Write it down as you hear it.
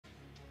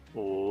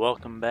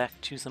Welcome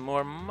back to some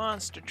more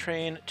Monster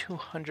Train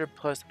 200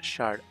 plus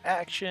shard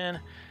action.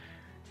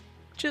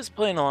 Just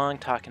playing along,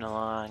 talking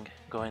along,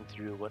 going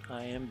through what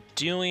I am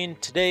doing.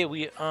 Today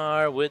we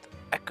are with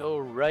Echo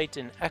Right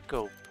and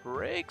Echo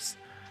Breaks.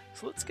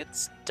 So let's get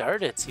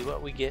started, see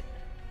what we get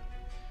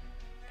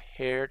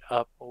paired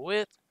up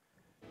with.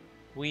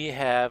 We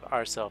have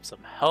ourselves some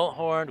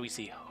Hellhorned. We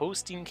see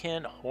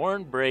Hostingkin,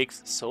 Horn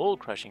Breaks, Soul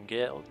Crushing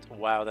Guild.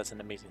 Wow, that's an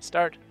amazing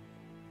start.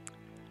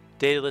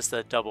 Daedalus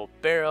the Double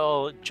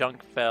Barrel,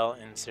 Junk Fell,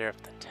 and Seraph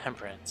the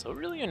Temperant. So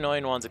really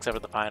annoying ones except for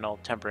the final.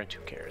 Temperant,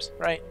 who cares,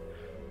 right?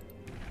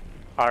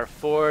 Our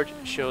Forge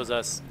shows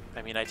us,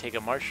 I take a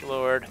Martial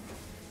Lord.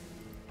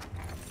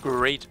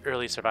 Great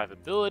early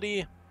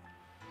survivability.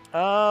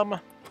 Do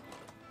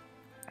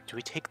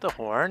we take the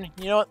Horn?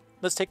 You know what?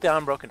 Let's take the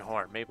Unbroken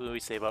Horn. Maybe we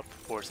save up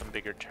for some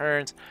bigger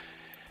turns.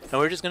 And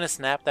we're just going to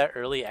snap that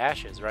early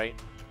Ashes, right?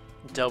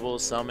 Double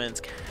summons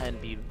can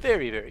be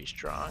very, very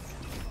strong.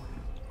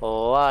 A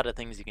lot of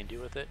things you can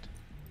do with it.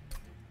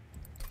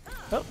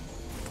 Oh.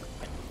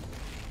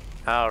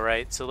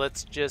 Alright, so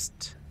let's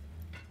just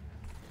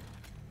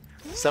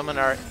summon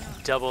our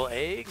double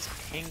eggs,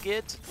 ping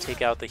it,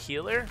 take out the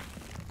healer.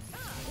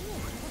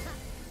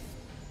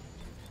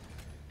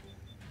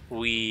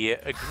 We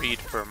agreed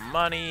for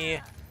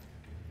money.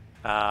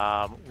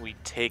 We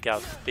take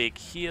out the big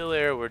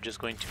healer. We're just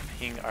going to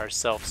ping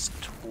ourselves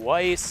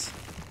twice.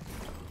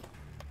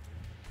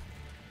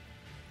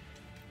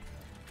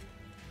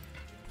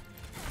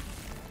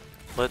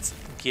 Let's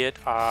get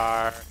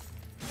our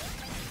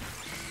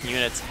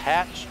units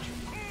hatched.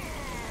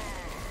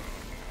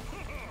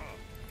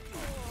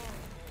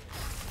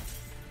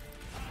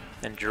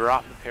 Then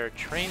drop a pair of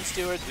train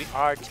stewards. We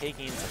are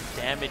taking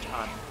some damage,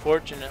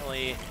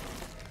 unfortunately.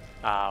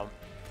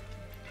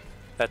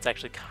 That's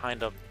actually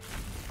kind of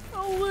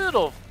a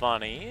little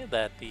funny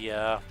that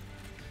the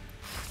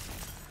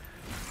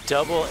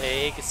double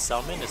egg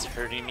summon is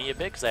hurting me a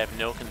bit because I have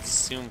no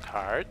consume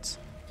cards.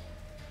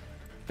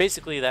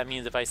 Basically, that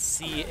means if I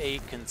see a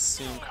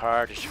consume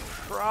card, I should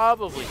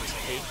probably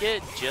take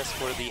it just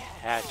for the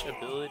hatch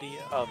ability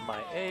of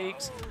my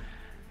eggs.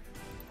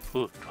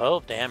 Ooh,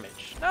 12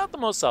 damage. Not the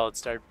most solid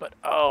start, but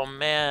oh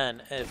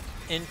man, if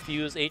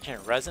infuse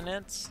Ancient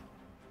Resonance.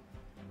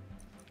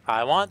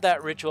 I want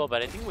that ritual,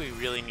 but I think we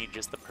really need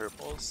just the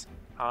purples,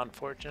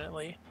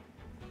 unfortunately.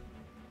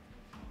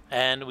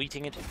 And we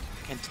can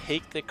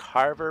take the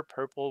Carver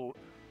purple.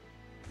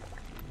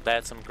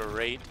 That's some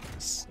great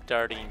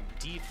starting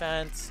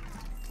defense.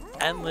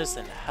 Endless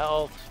in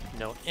health.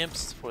 No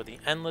imps for the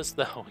endless,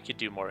 though. We could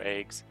do more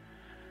eggs.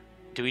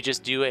 Do we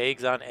just do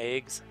eggs on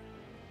eggs?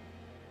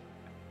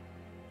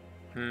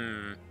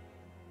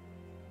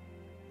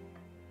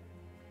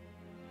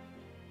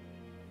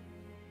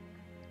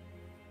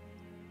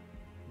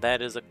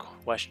 That is a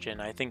question.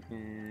 I think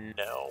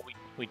no,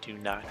 we do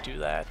not do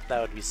that. That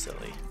would be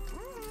silly.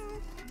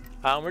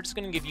 We're just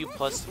going to give you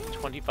plus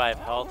 25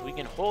 health. We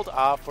can hold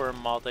off for a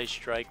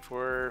multi-strike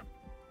for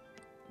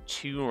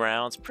 2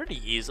 rounds pretty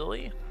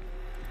easily.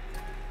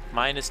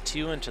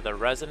 -2 into the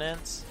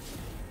resonance.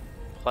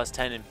 Plus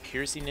 10 in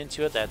piercing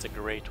into it. That's a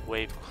great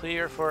wave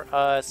clear for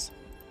us.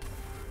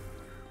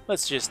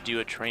 Let's just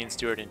do a train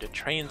steward into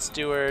train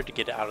steward to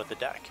get it out of the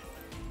deck.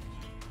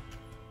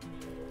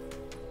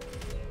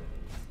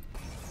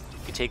 We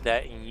can take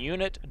that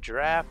unit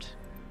draft.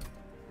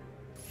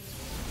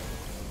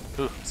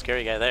 Ooh,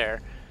 scary guy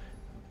there.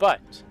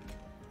 But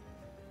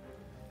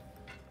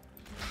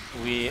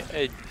we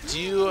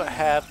do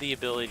have the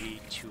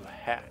ability to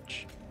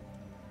hatch.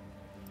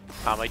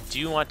 I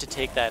do want to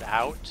take that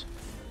out,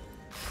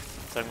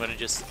 so I'm going to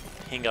just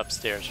ping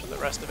upstairs for the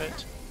rest of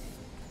it.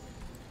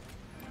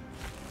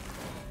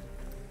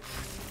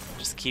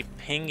 Just keep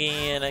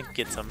pinging and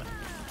get some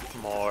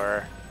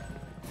more.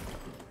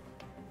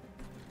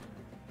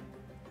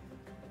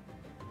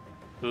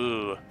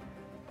 Ooh.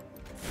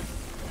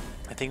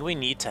 I think we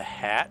need to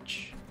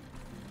hatch.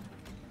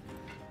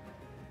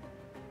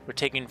 We're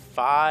taking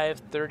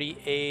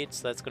 538,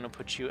 so that's going to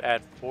put you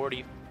at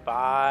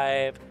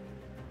 45.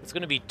 It's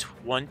going to be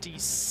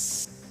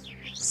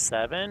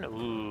 27.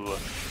 Ooh.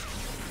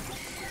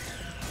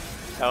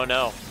 Oh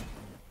no.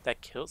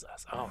 That kills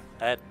us. Oh,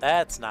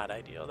 that's not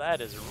ideal. That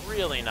is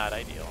really not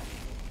ideal.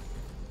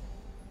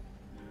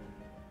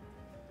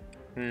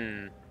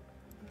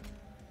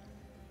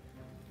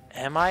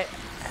 Am I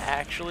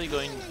actually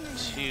going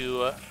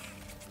to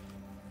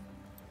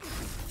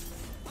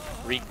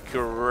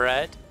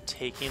regret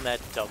taking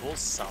that double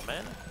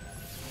summon?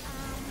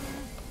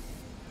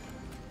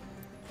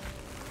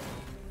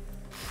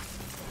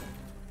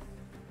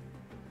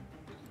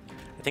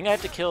 I think I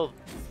have to kill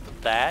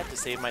that to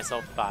save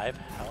myself 5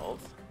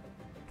 health.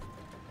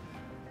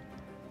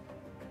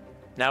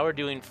 Now we're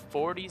doing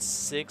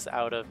 46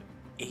 out of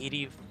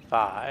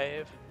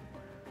 85.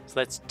 So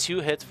that's 2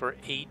 hits for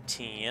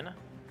 18.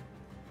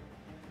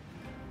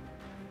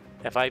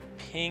 If I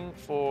ping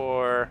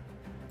for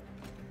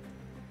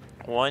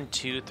 1,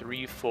 2,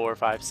 3, 4,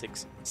 5,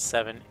 6,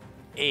 7,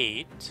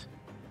 8.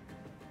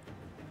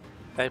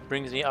 That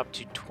brings me up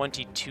to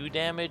 22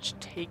 damage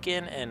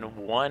taken and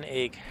 1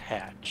 egg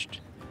hatched.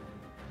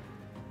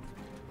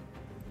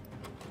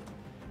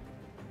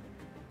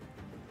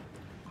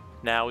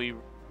 Now I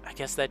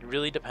guess that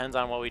really depends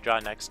on what we draw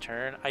next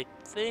turn. I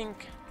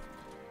think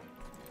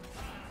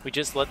we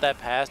just let that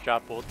pass,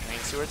 drop both train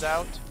stewards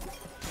out.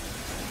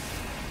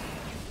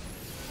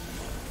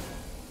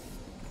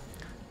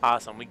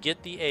 Awesome, we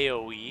get the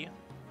AoE.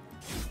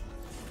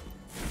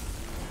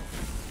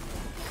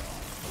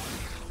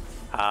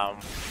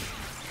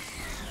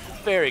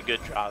 Very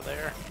good draw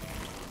there.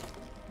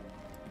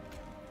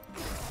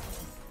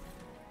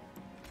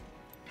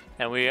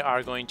 And we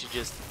are going to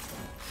just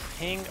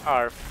ping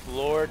our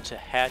floor to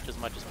hatch as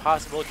much as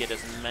possible, get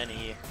as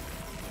many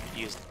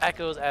used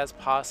echoes as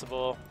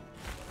possible.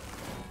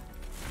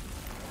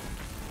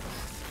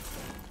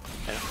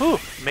 And whew,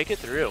 make it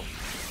through.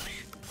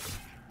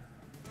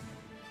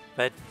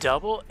 That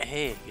double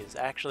egg is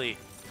actually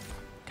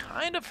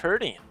kind of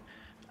hurting.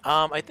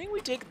 I think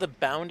we take the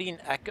Bounding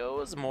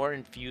Echoes. More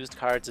infused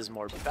cards is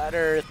more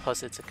better,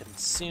 plus it's a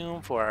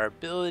consume for our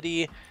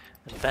ability.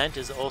 The Vent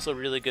is also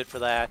really good for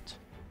that.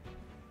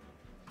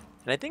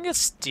 And I think a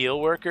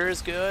Steelworker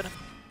is good.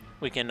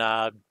 We can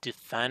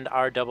defend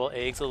our double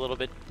eggs a little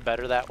bit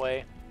better that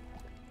way.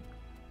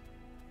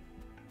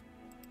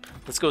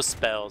 Let's go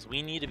spells.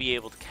 We need to be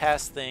able to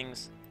cast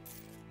things.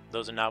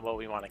 Those are not what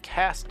we want to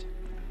cast.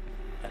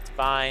 That's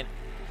fine.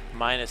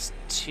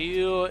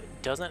 -2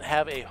 doesn't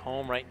have a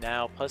home right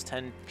now.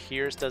 +10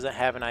 Pierce doesn't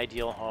have an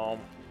ideal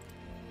home.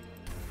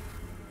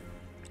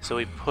 So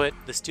we put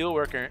the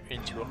Steelworker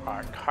into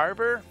our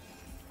Carver.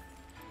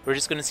 We're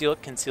just going to see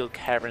what Concealed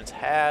Caverns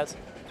has.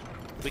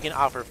 We can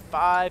offer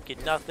 5,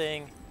 get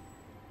nothing.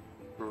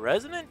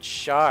 Resonant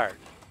Shard.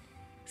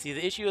 See,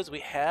 the issue is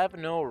we have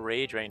no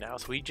Rage right now,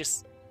 so we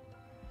just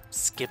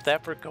skip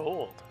that for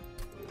gold.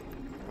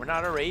 We're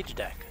not a Rage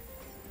deck.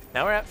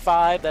 Now we're at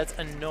 5. That's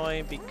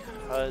annoying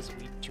because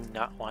we do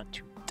not want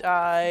to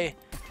die.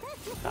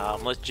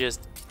 Let's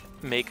just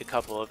make a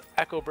couple of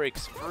Echo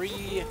Breaks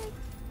free.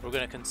 We're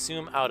going to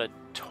consume out a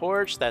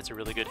Torch. That's a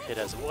really good hit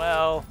as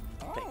well.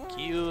 Thank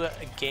you,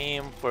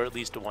 game, for at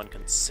least 1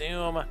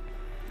 consume.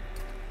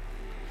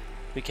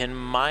 We can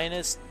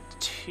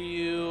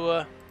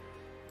 -2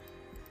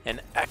 an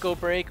Echo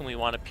Break, and we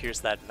want to pierce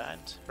that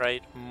vent,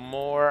 right?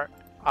 More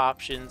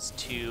options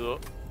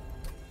to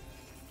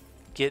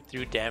get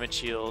through damage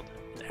shield,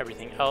 and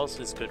everything else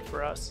is good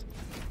for us.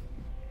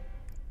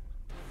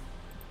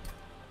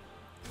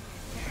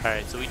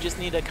 Alright, so we just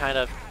need to kind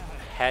of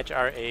hatch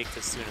our eggs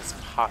as soon as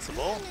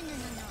possible.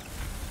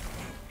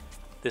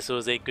 This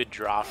was a good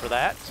draw for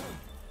that,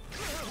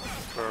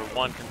 for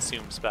 1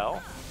 consume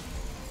spell.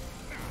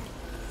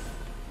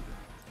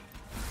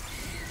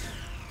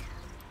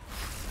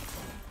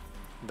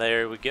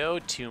 There we go,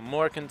 2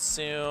 more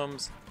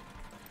consumes.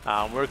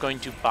 We're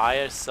going to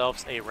buy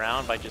ourselves a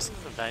round by just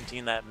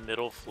venting that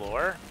middle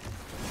floor.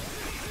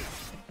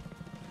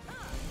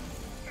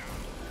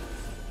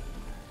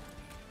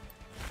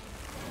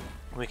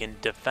 We can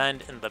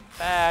defend in the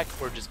back.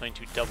 We're just going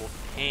to double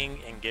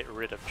ping and get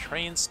rid of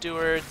train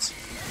stewards.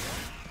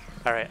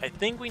 Alright, I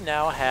think we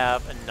now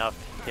have enough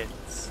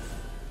hits.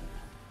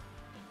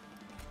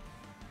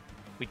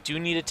 We do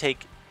need to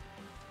take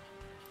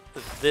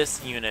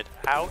this unit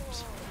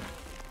out.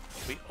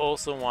 We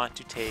also want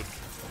to take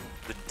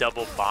the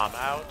double bomb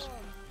out.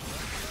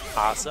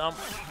 Awesome.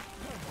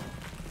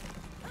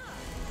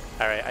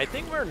 Alright, I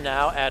think we're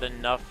now at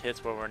enough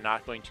hits where we're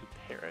not going to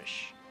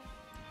perish.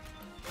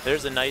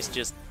 There's a nice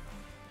just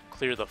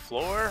clear the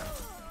floor.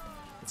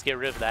 Let's get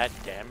rid of that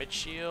damage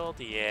shield.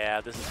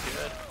 Yeah, this is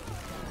good.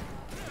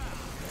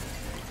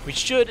 We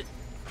should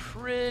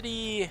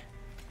pretty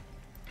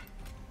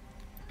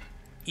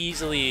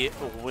easily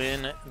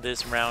win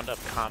this round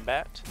of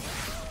combat.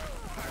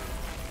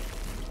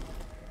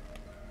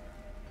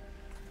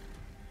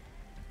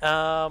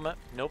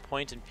 No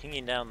point in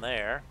pinging down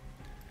there.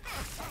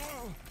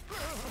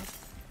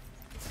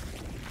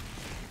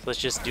 So let's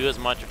just do as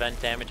much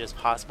vent damage as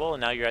possible,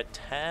 and now you're at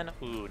 10.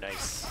 Ooh,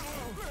 nice.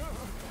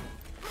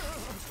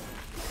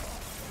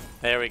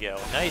 There we go.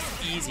 Nice,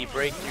 easy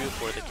breakthrough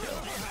for the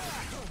kill.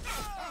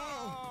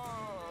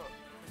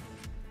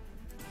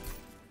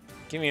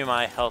 Give me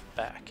my health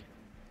back.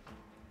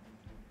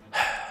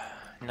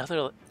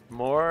 Another,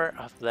 more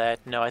of that.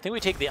 No, I think we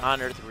take the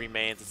Unearthed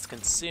Remains. It's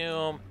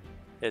consume.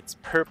 It's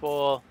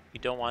purple. We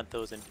don't want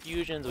those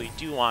infusions. We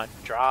do want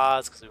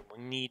draws because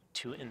we need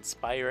to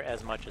inspire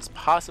as much as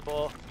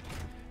possible.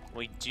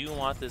 We do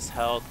want this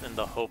health in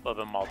the hope of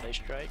a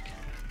multi-strike.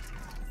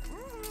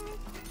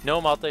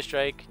 No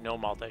multi-strike, no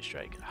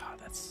multi-strike. Ah,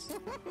 that's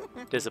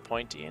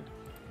disappointing.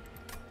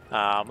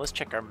 Let's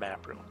check our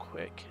map real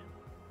quick.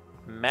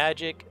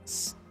 Magic,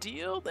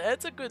 steel,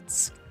 that's a good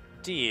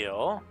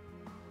steal,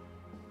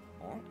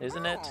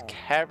 isn't it?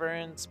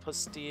 Caverns plus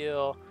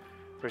steel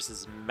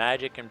versus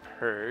magic and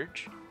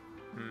purge.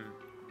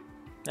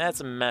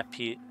 That's a map.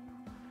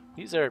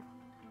 These are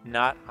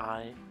not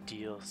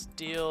ideal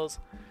steals,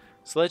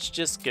 so let's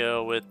just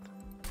go with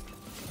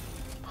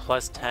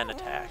 +10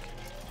 attack.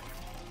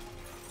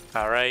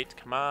 Alright,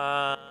 come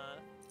on.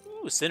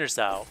 Ooh, Sinner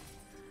Salve.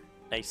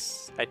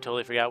 Nice. I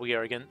totally forgot we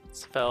are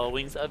against Fell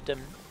Wings of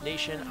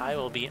Damnation. I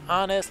will be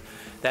honest,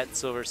 that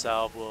Silver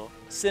Salve will,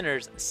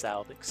 Sinner's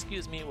Salve,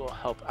 excuse me, will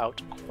help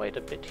out quite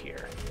a bit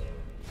here.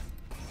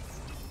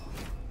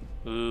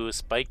 Ooh,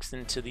 spikes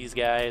into these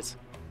guys.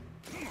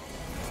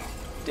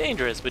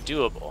 Dangerous, but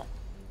doable.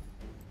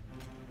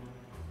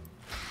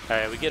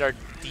 Alright, we get our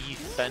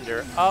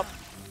defender up.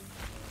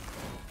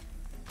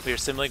 We are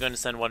simply going to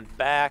send one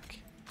back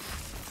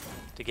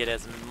to get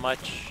as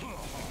much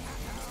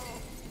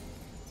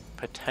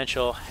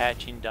potential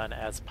hatching done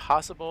as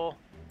possible.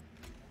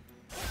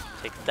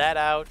 Take that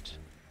out.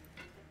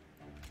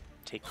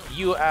 Take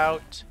you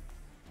out.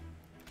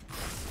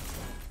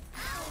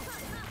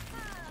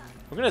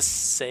 We're gonna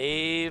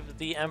save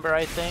the Ember,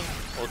 I think.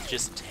 We'll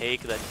just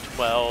take the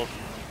 12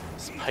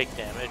 spike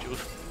damage.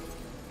 Oof.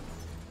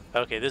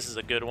 Okay, this is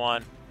a good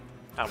one.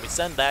 We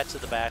send that to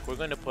the back. We're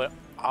going to put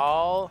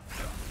all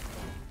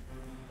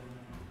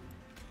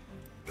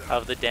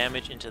of the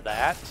damage into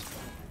that,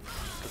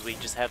 because we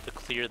just have to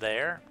clear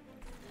there.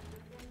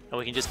 And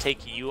we can just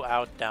take you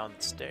out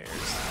downstairs.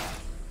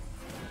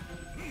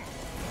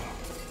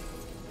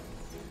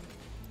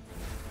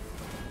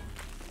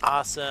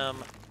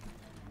 Awesome.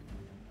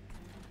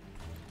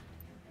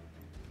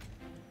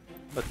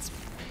 Let's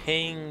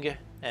ping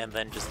and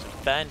then just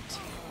vent.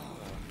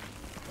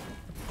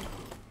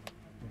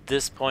 At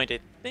this point, I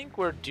think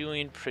we're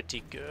doing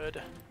pretty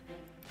good.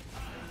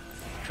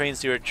 Train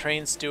Steward,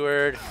 Train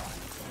Steward.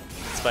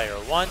 Inspire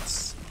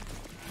once.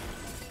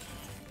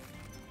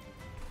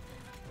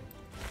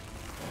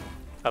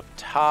 Up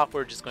top,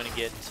 we're just going to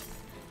get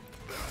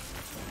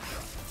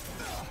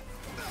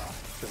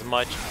as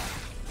much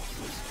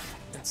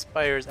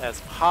Inspires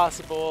as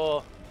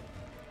possible.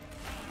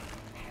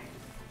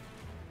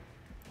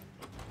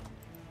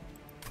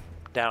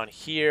 Down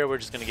here, we're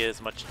just going to get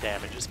as much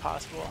damage as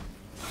possible.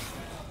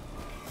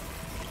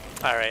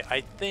 Alright,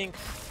 I think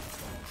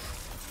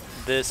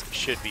this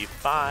should be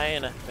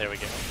fine. There we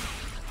go.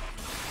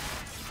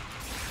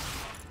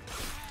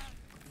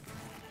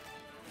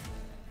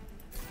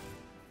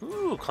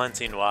 Ooh,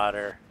 cleansing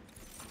water.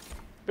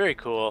 Very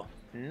cool.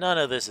 None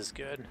of this is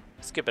good.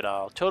 Skip it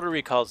all. Total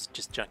Recall's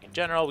just junk in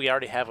general. We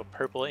already have a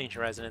purple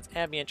Ancient Resonance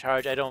Ambient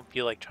Charge. I don't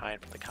feel like trying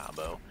for the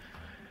combo.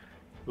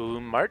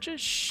 Ooh,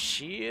 March's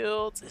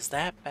Shields. Is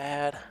that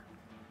bad?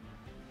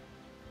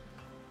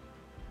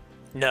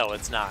 No,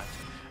 it's not.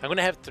 I'm going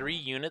to have 3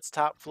 units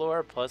top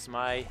floor plus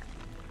my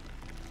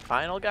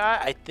final guy.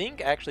 I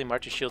think actually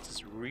March's Shields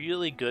is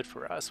really good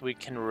for us. We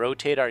can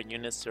rotate our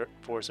units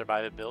for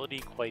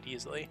survivability quite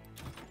easily.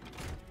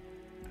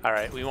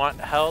 Alright, we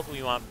want health,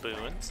 we want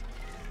boons.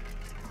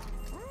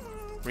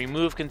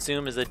 Remove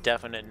Consume is a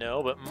definite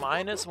no, but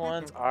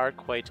 -1s are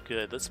quite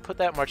good. Let's put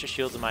that March's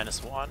Shields at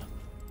 -1.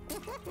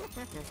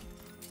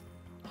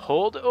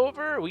 Hold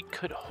over? We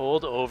could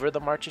hold over the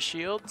March's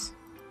Shields.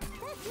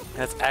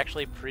 That's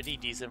actually pretty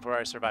decent for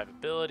our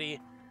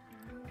survivability.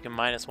 We can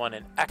 -1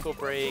 an Echo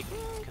Break,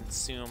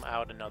 consume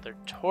out another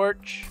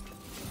torch.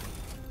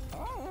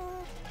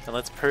 And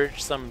let's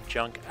purge some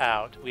junk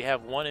out. We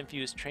have 1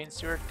 infused Train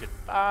Steward,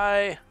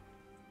 goodbye.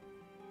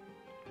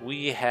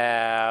 We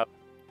have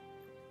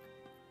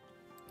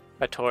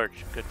a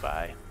torch,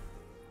 goodbye.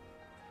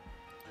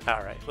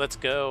 Alright, let's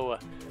go.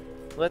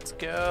 Let's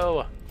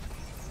go.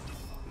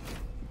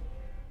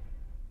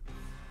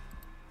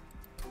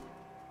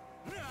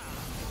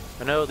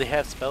 Oh no, they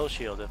have Spell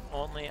Shield. If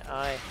only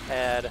I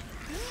had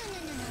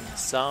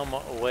some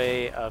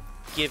way of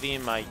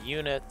giving my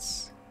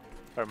units,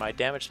 or my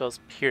damage spells,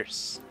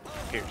 Pierce.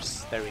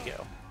 Pierce, there we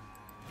go.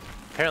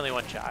 Apparently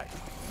 1 shy.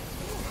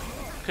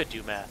 Could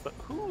do math, but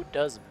who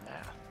does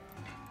math?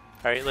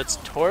 Alright, let's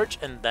Torch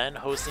and then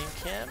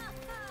Hellhorned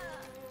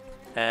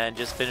and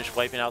just finish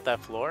wiping out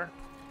that floor.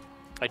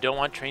 I don't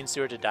want Train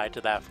Steward to die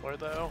to that floor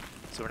though,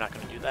 so we're not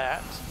going to do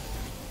that.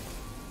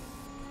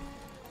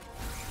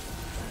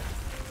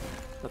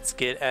 Let's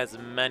get as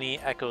many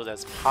echoes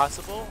as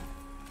possible.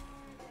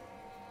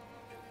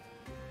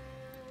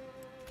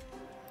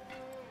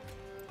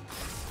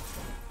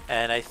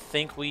 And I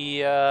think we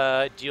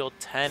deal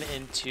 10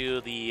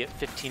 into the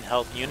 15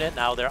 health unit.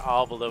 Now they're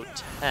all below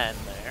 10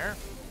 there.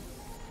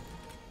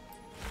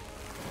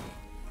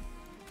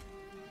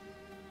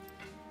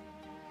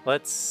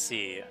 Let's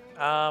see.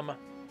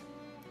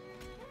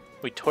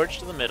 We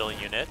torched the middle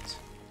unit.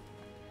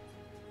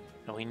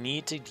 And we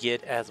need to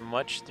get as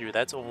much through.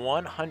 That's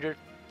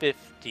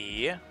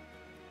 150.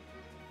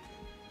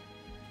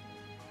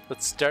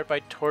 Let's start by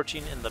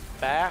torching in the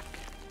back.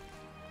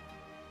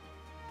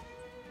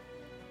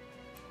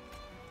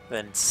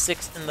 Then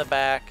 6 in the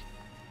back.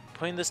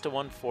 Putting this to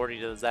 140,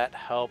 does that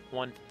help?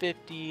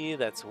 150,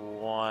 that's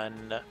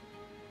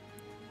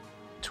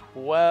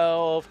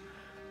 112.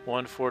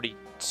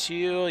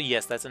 142,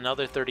 yes, that's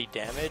another 30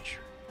 damage.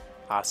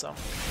 Awesome.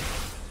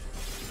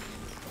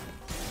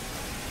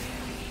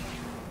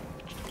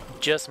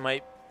 Just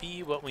might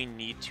be what we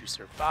need to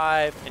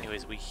survive.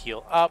 Anyways, we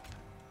heal up.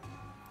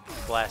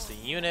 Blast a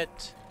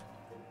unit.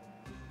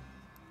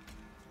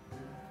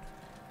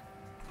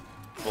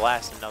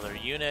 blast another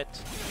unit.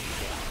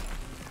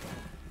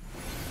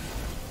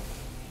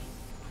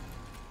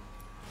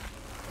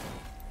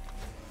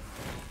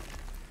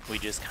 We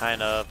just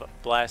kind of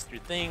blast through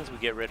things. We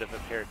get rid of a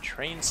pair of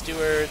train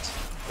stewards.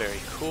 Very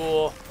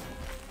cool.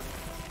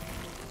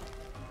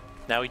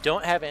 Now we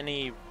don't have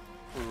any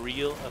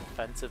real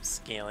offensive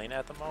scaling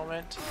at the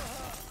moment.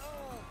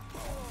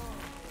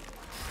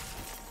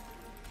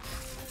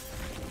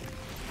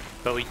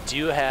 But we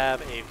do have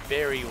a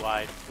very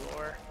wide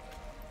floor.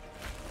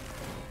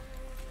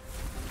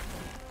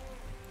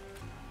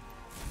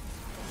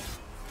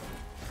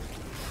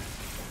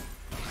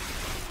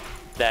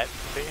 That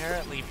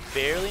apparently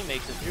barely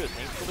makes it through.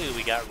 Thankfully,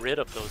 we got rid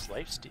of those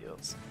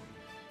lifesteals.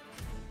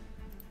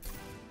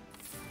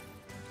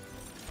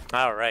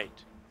 All right.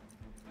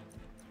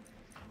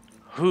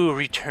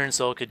 Return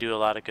Soul could do a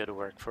lot of good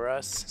work for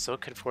us. So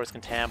could Force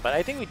Contam, but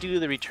I think we do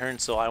the Return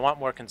Soul. I want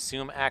more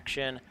consume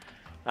action.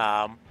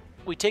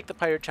 We take the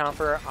Pyre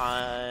Chomper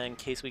in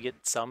case we get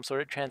some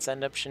sort of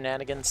Transcendent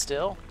shenanigans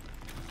still.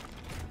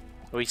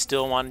 We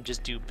still want to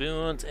just do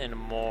boons and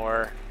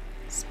more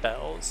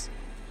spells.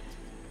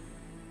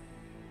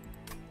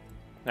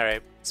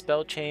 Alright,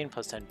 Spell Chain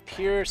plus 10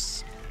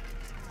 Pierce.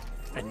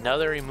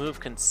 Another Remove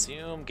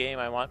Consume. Game,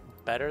 I want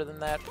better than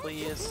that,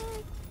 please.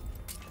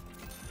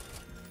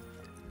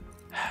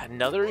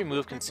 Another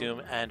Remove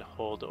Consume and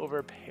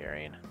Holdover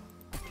pairing.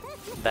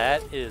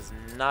 That is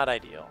not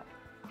ideal.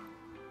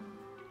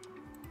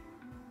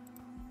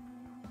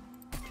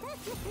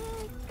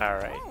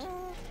 Alright.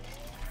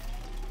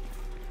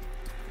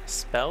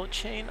 Spell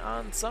Chain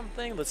on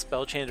something? Let's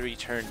Spell Chain the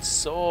Return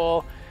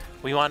Soul.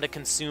 We want to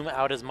consume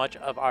out as much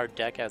of our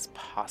deck as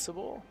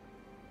possible.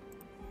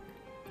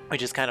 We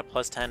just kind of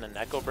plus 10 and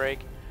Echo Break.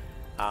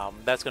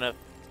 That's going to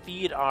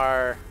feed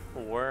our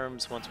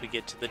worms once we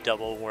get to the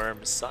double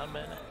worm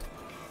summon.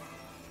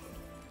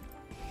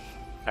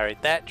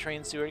 Alright, that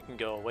Train Steward can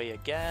go away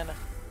again.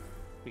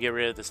 We get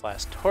rid of this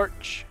last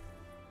torch.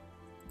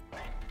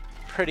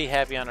 Pretty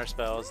happy on our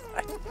spells.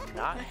 I'm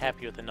not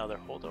happy with another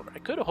holdover. I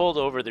could hold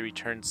over the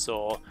Return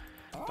Soul,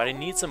 but I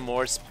need some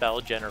more spell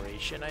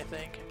generation, I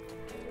think.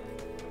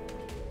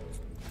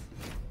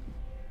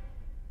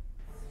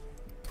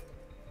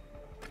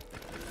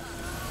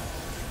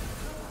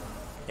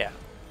 Yeah.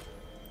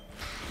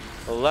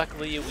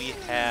 Luckily, we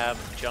have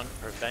Junk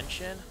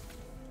Prevention.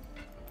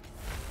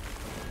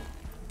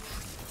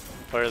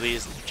 Or at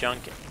least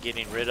junk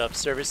getting rid of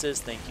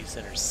services. Thank you,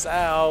 Sinner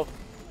South.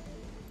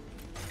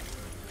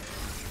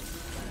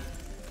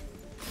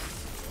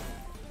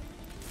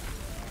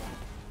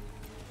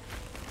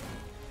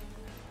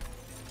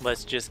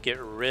 Let's just get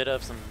rid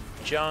of some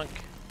junk.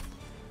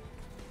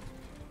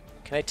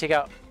 Can I take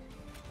out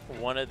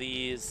one of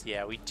these?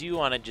 Yeah, we do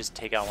want to just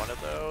take out one of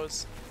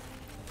those.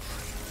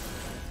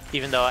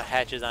 Even though it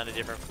hatches on a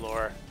different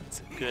floor,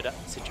 it's a good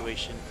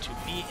situation to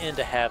be in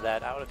to have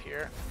that out of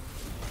here.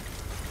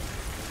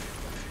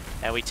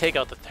 And we take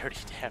out the 30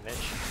 damage.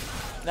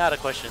 Not a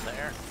question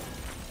there.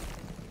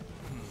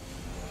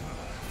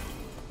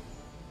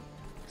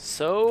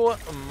 So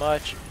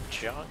much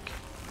junk.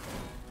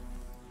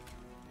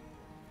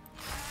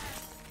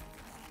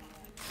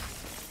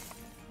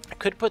 I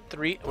could put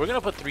 3, we're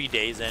gonna put 3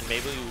 days in,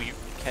 maybe we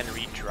can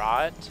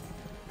redraw it.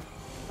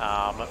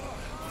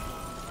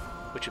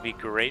 Which would be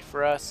great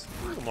for us.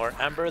 Ooh, more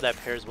Ember, that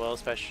pairs well,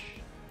 especially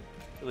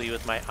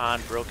with my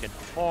Unbroken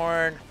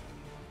Horn.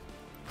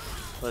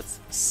 Let's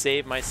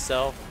save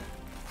myself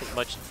as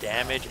much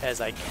damage as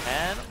I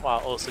can while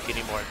also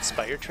getting more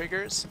Inspire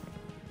triggers.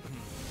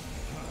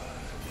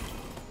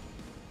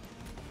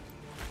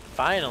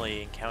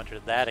 Finally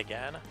encountered that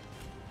again.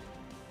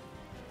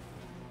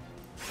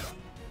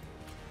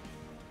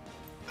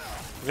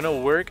 We're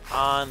gonna work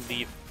on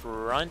the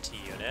front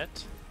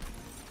unit.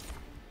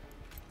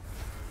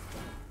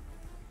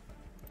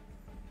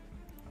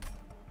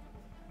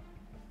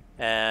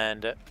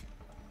 And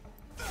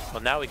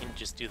well, now we can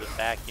just do the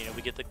back unit.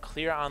 We get the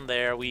clear on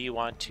there. We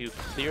want to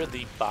clear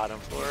the bottom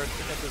floor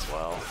unit as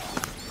well.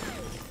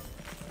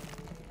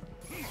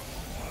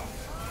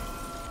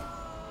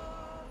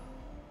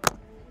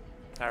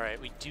 Alright,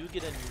 we do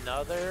get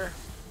another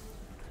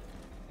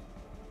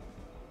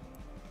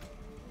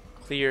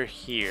clear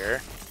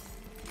here.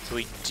 So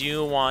we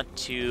do want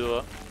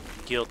to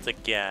guilt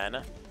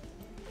again.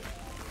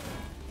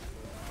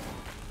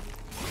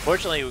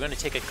 Fortunately, we're going to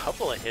take a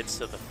couple of hits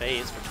to the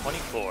face for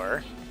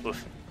 24.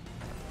 Oof.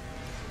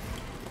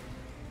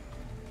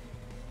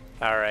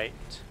 Alright.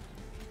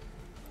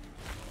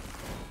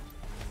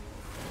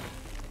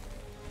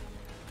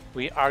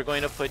 We are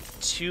going to put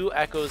 2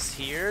 echoes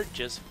here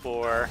just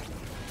for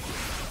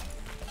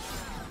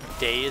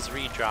days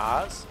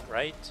redraws,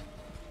 right?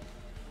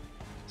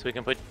 So we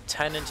can put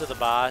 10 into the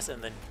boss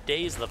and then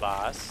daze the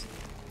boss.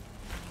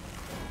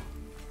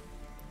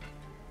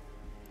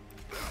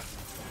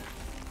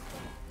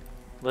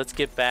 Let's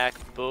get back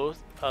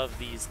both of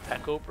these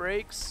echo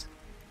breaks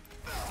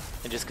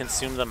and just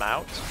consume them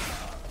out.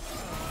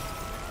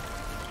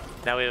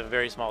 Now we have a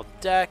very small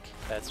deck.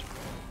 That's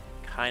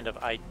kind of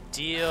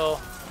ideal.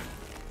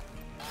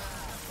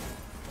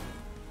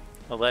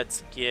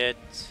 Let's get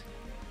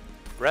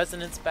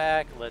Resonance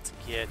back. Let's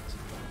get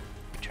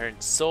Return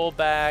Soul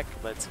back.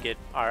 Let's get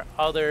our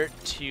other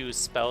 2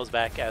 spells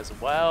back as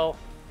well.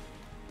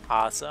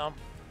 Awesome.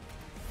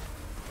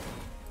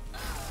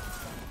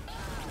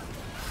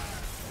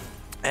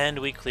 And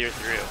we clear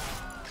through.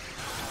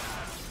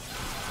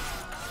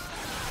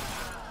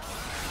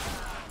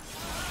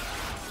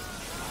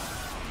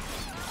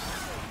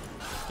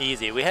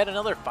 Easy. We had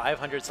another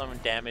 500 something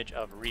damage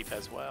of Reap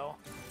as well.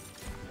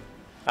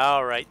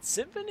 Alright,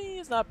 Symphony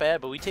is not bad,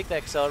 but we take the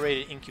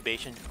accelerated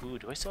incubation. Ooh,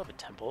 do I still have a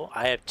temple?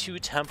 I have 2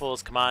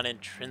 temples. Come on,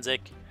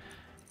 Intrinsic.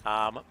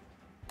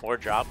 More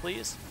drop,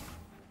 please.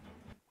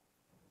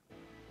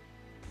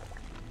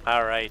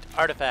 Alright,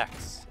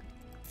 artifacts.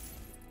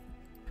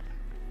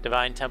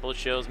 Divine Temple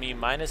shows me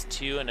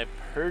 -2 and a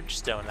Purge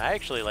Stone. I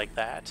actually like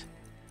that.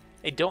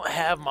 I don't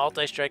have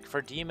multi-strike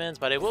for demons,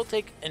 but I will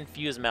take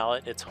Infused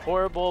Mallet. It's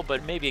horrible,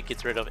 but maybe it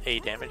gets rid of a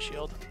damage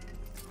shield.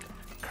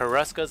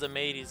 Karuska's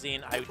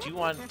amazing. I do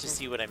want to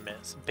see what I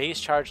miss. Base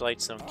Charge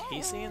Lightstone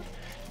Casing.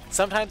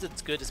 Sometimes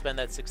it's good to spend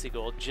that 60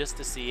 gold just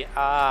to see,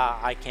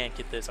 I can't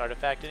get this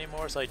artifact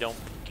anymore, so I don't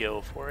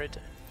go for it.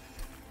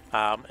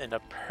 And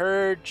a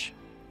Purge.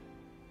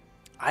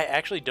 I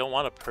actually don't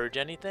want to purge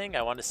anything.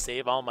 I want to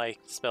save all my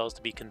spells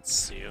to be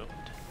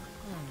consumed.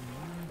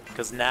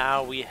 Because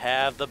now we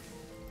have the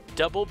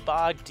double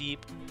Bog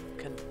Deep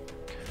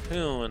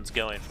Cocoons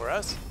going for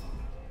us.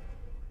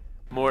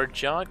 More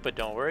junk, but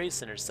don't worry,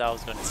 Sinner's Salve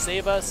is going to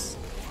save us.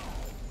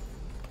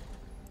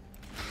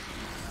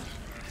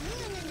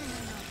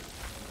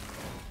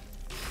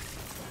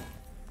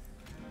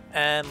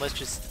 And let's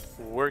just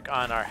work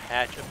on our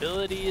hatch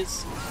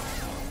abilities.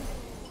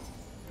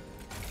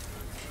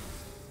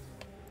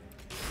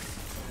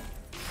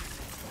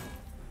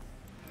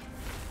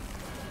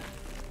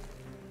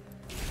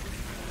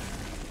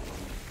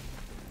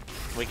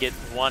 We get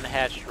 1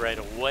 hatched right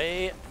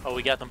away. Oh,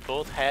 we got them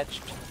both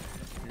hatched.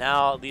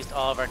 Now at least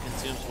all of our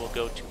consumes will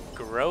go to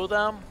grow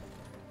them.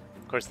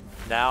 Of course,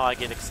 now I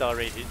get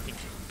accelerated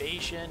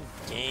incubation.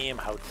 Game,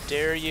 how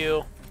dare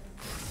you?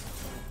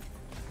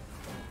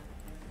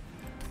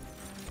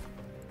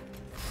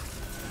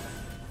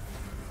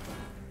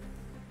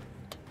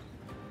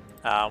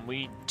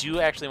 We do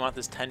actually want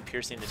this 10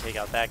 piercing to take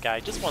out that guy.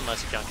 Just 1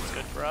 less junk is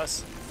good for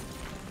us.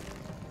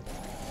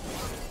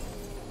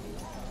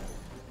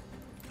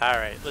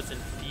 Alright, let's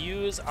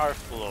infuse our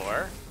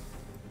floor.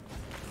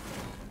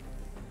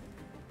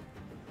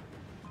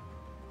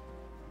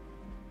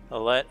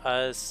 Let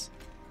us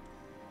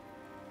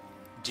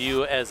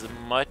do as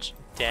much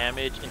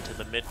damage into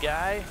the mid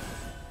guy.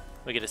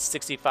 We get a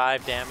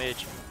 65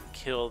 damage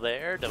kill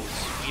there to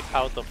sweep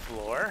out the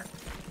floor.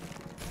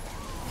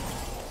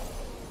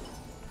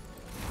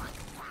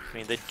 I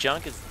mean, the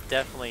junk is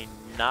definitely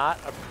not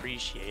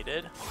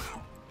appreciated.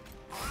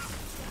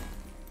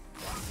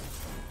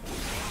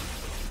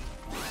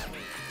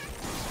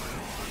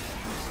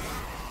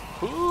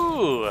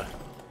 Ooh!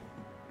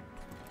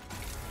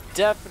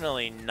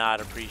 Definitely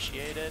not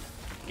appreciated.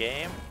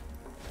 Game.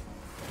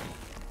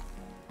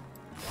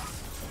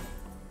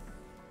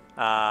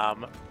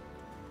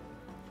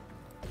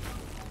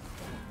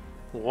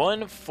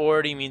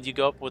 140 means you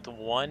go up with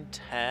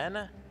 110,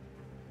 and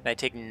I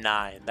take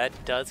 9.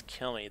 That does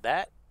kill me.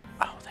 That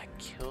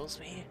kills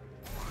me.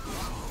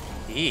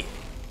 Eek.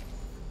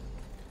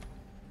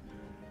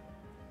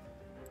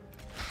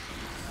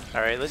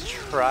 All right, let's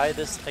try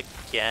this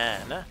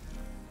again.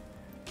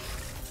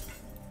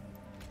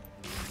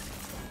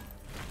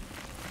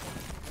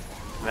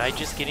 Am I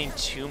just getting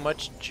too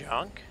much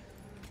junk?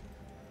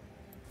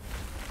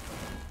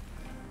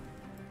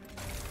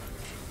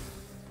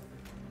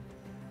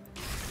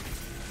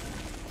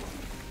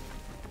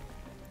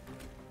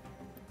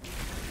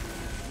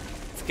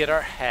 Let's get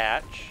our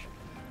hatch.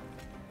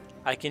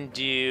 I can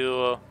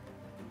do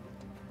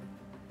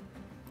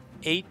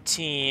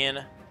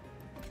 18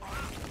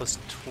 plus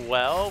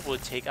 12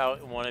 would take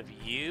out one of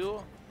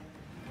you.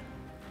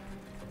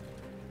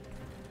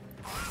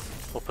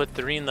 We'll put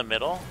 3 in the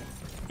middle.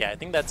 Yeah, I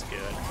think that's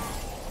good.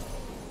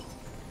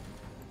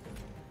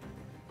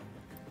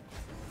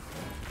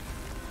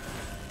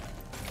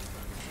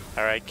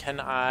 Alright,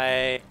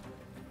 I'm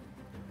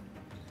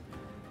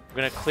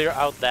gonna clear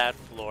out that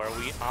floor.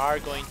 We are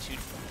going to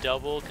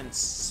double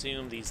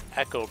consume these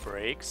echo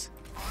breaks.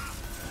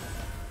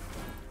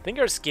 I think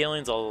our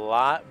scaling's a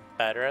lot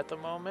better at the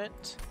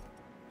moment.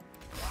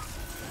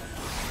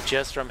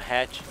 Just from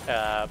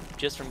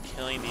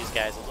killing these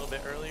guys a little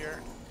bit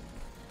earlier.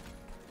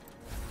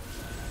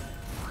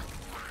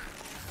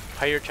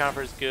 Pyre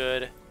Chomper's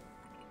good.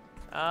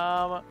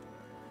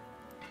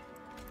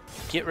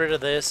 Get rid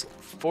of this.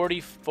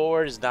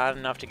 44 is not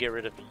enough to get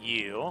rid of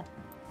you.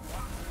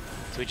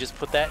 So we just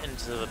put that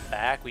into the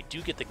back. We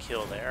do get the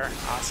kill there.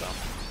 Awesome.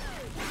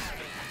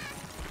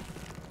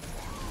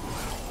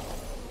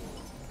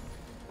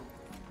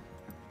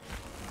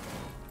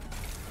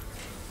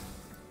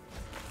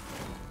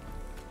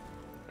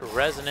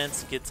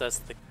 Resonance gets us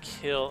the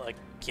kill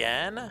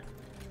again.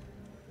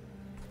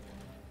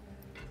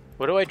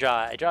 What do I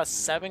draw? I draw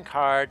 7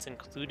 cards,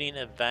 including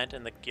Event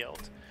and the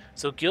Guilt.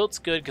 So Guilt's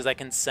good because I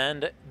can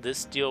send this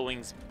Steel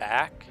Wings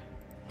back.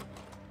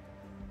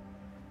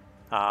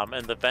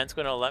 And the Event's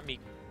going to let me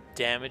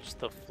damage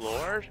the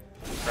floor,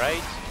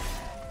 right?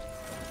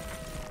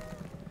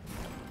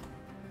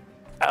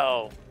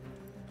 Oh,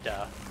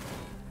 duh.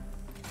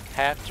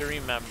 Have to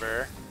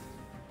remember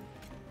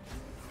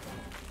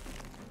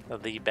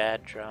the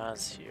bad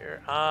draws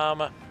here.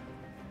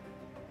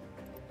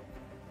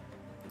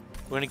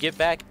 We're gonna get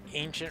back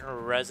Ancient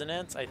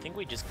Resonance. I think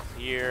we just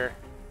clear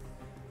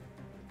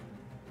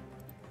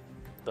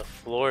the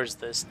floors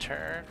this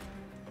turn.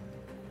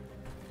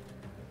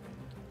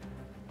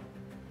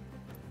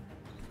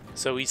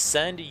 So we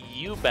send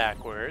you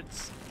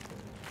backwards.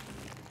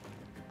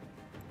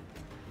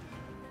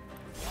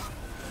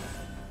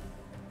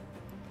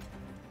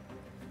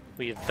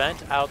 We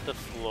vent out the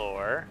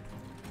floor.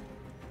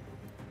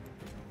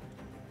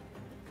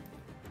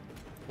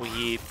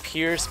 We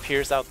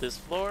pierce out this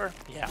floor.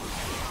 Yeah.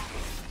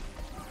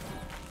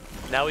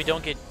 Now we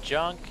don't get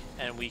junk,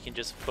 and we can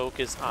just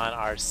focus on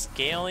our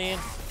scaling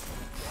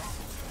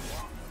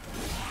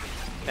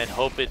and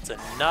hope it's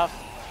enough.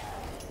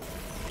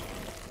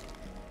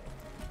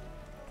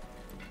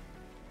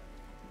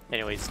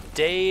 Anyways,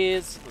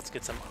 days. Let's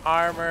get some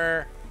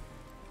armor.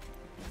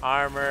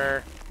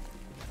 Armor.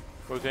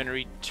 We're going to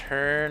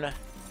return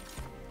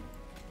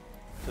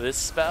this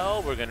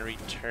spell. We're going to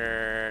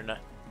return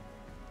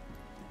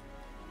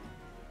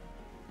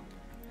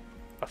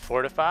a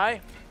Fortify.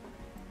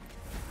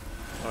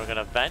 We're going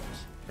to vent.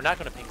 We're not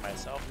going to ping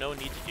myself. No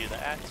need to do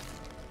that.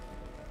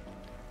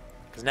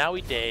 Because now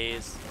we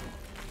daze.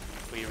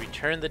 We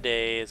return the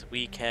daze.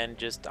 We can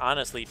just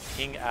honestly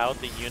ping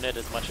out the unit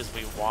as much as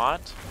we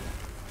want.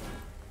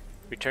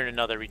 Return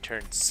another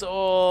Return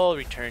Soul.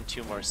 Return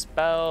 2 more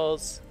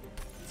spells.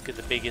 Let's get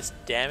the biggest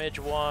damage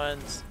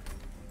ones.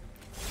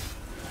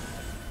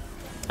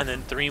 And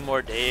then 3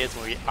 more days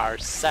when we are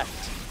set.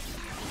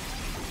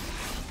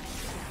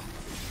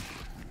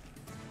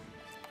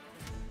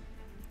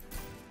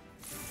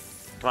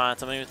 Come on,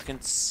 something to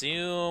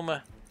consume.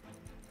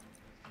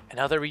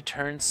 Another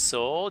Return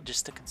Soul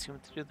just to consume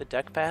it through the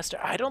deck faster.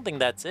 I don't think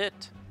that's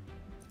it.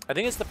 I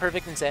think it's the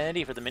perfect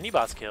insanity for the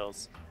mini-boss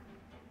kills.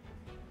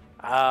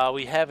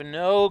 We have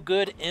no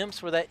good imps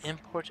for that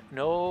import.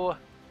 No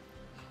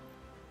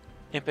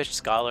Impish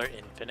Scholar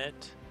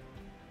Infinite.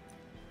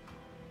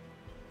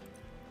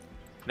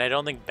 And I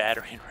don't think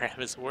Battering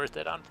Ram is worth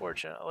it,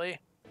 unfortunately.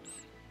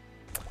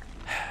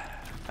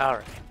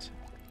 Alright.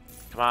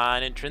 Come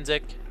on,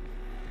 Intrinsic.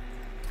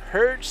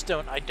 Purge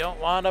Stone. I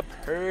don't want a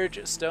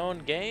Purge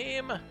Stone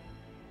game.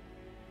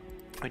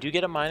 We do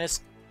get a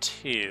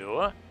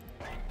 -2.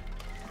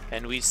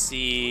 And we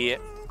see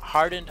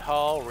Hardened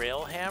Hull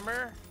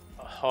Railhammer.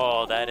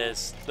 Oh,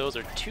 those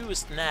are 2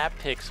 snap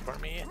picks for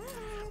me.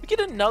 We get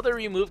another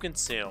Remove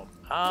Consume.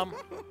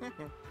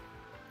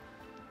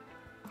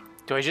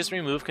 Do I just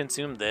remove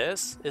consume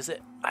this? Is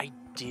it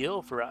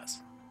ideal for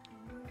us?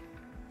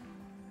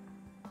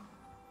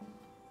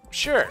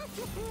 Sure.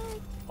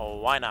 Oh,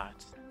 why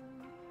not?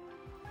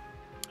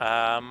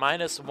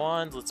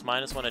 -1s, let's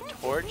 -1 a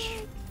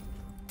torch.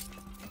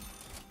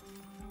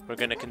 We're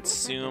gonna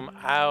consume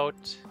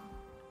out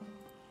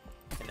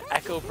an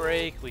Echo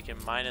Break. We can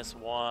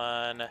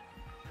 -1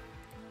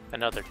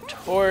 another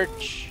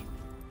torch.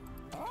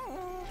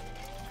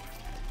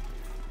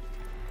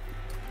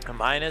 A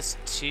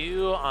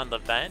 -2 on the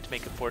vent,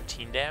 make it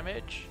 14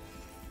 damage.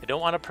 I don't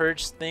want to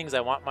purge things,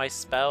 I want my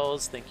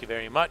spells, thank you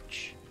very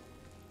much.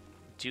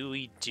 Do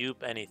we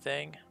dupe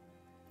anything?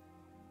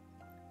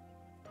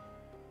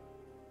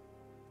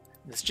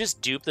 Let's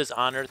just dupe this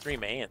on Earth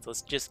remains.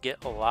 Let's just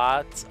get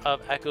lots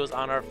of echoes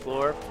on our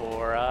floor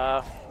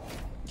for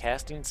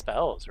casting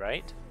spells,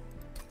 right?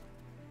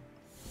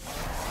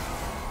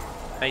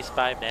 Nice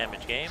 5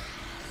 damage game.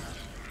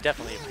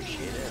 Definitely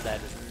appreciate it.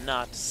 That is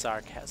not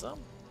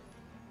sarcasm.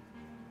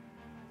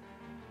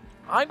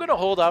 I'm going to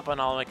hold up on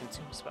all my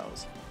consume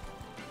spells.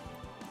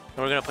 And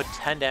we're going to put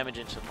 10 damage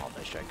into the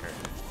multi-striker.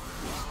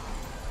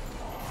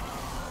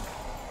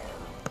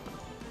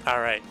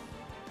 Alright.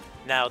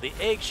 Now the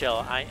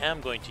eggshell I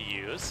am going to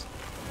use.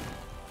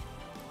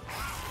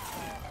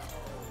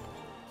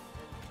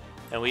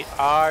 And we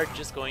are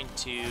just going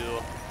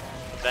to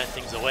vent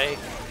things away.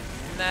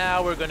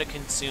 Now we're going to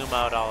consume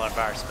out all of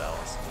our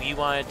spells. We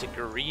wanted to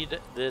greed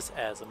this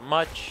as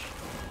much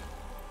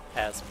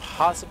as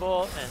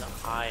possible, and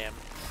I am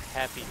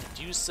happy to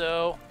do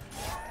so.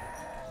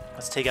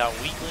 Let's take out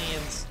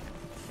weaklings.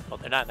 Well,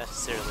 they're not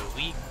necessarily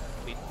weak.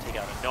 We can take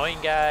out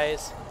annoying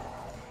guys.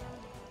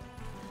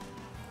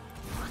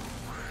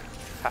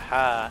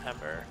 Haha,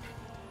 Ember.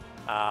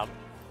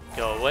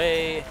 Go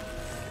away.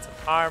 Get some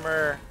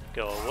armor.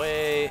 Go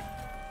away.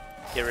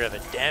 Get rid of a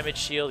damage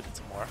shield. Get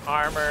some more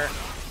armor.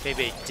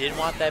 Maybe I did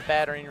want that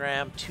battering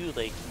ram. Too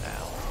late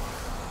now.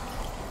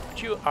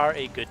 But you are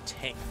a good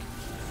tank.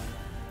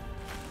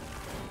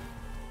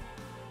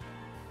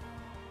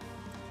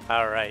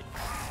 Alright.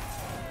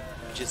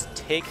 Just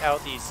take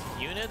out these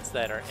units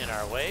that are in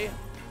our way.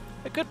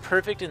 A good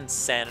perfect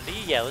insanity.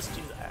 Yeah, let's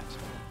do that.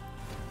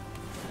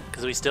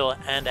 Because we still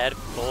end at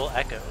full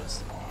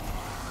echoes.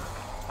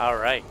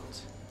 Alright.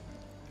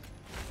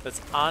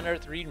 Let's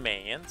unearth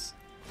remains.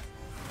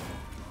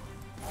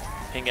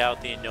 Ping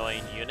out the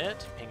annoying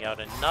unit. Ping out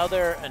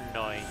another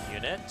annoying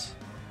unit.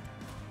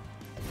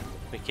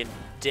 We can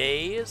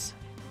daze.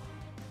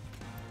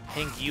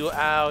 Ping you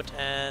out,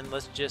 and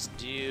let's just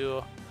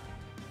do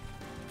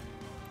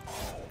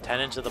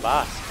 10 into the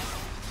boss.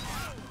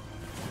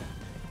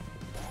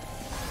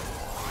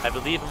 I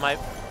believe in my...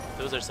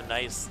 Those are some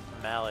nice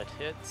mallet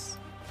hits.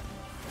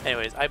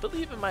 Anyways, I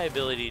believe in my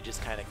ability to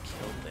just kind of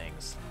kill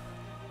things.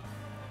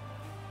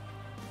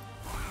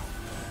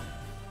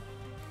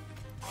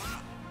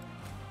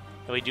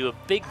 And we do a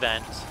big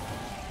vent,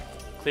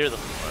 clear the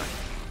floor.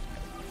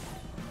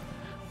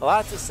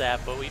 Lots of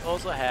sap, but we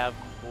also have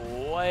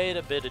quite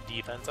a bit of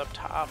defense up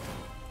top.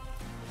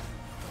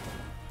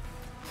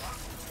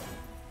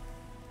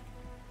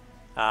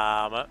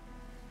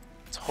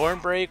 It's horn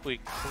break, we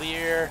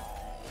clear,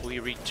 we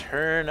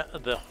return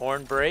the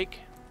horn break.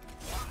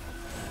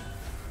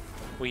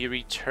 We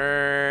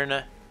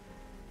return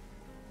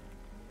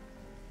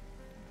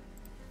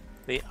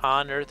the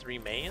unearthed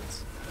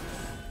remains.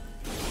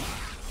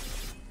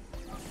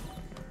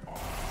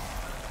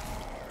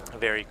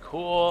 Very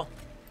cool.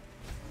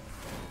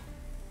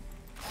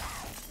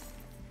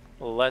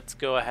 Let's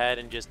go ahead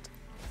and just...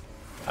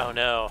 Oh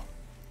no.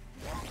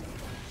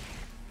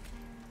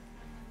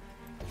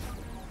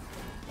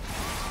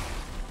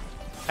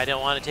 I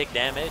don't want to take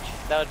damage.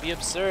 That would be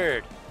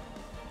absurd.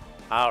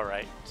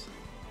 Alright.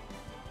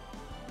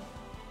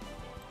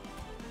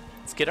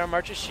 Let's get our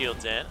March of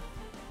Shields in.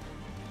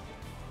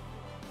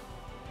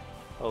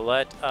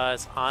 Let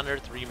us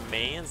unearth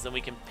remains, then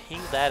we can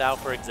ping that out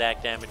for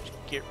exact damage,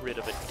 get rid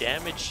of a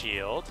damage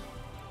shield.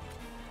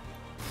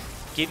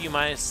 Give you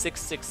minus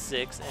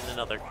 666 and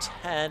another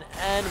 10,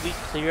 and we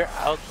clear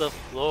out the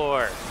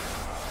floor.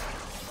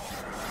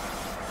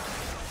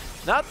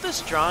 Not the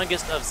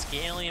strongest of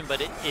scaling, but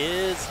it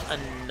is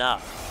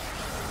enough.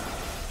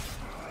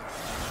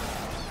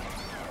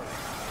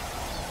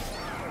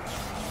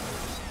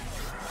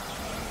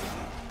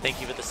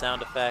 Thank you for the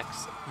sound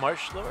effects.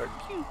 Marsh Lord,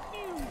 pew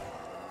pew.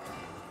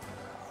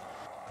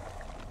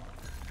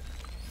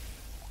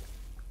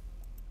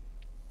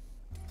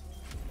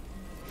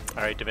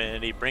 Alright,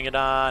 Divinity, bring it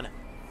on.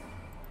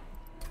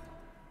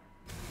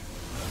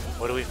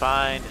 What do we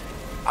find?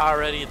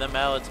 Already the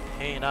mallet's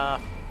paying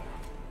off.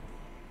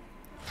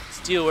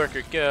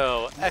 Steelworker,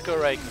 go. Echo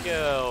Right,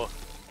 go.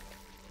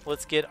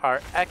 Let's get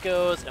our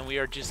echoes, and we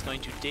are just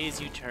going to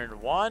daze you turn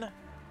 1.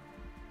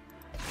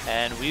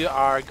 And we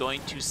are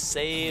going to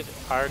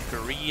save our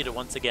greed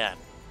once again.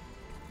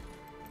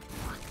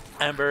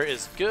 Ember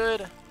is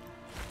good.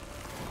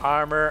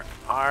 Armor,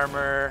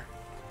 armor.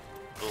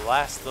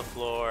 Blast the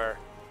floor.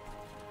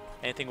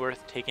 Anything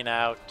worth taking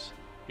out?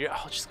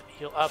 I'll just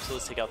heal up, so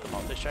let's take out the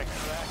multi-striker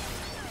back.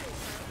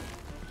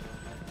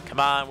 Come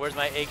on, where's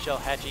my eggshell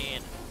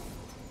hatching?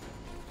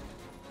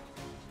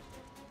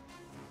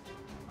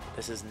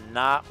 This is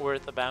not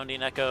worth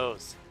abounding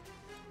echoes.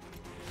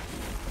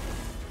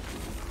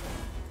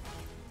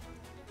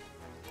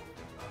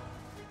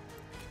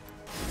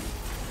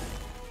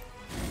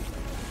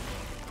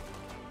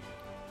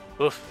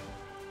 Oof.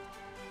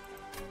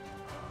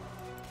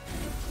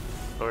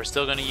 But we're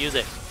still going to use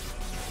it.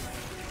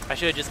 I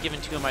should have just given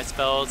 2 of my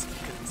spells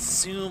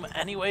consume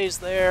anyways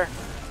there.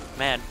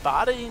 Man,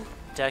 botting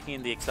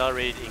decking the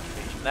accelerated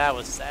incubation, that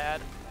was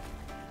sad.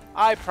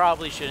 I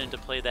probably shouldn't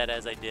have played that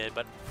as I did,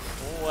 but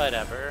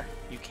whatever.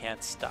 You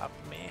can't stop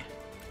me.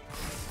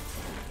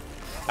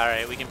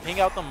 Alright, we can ping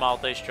out the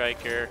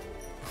multi-striker,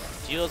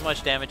 deal as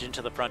much damage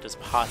into the front as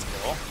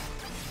possible.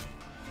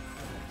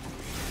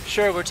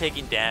 Sure, we're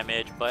taking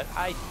damage, but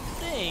I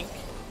think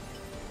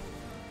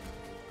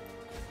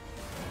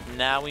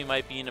now we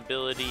might be in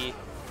ability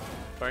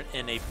or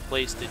in a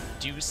place to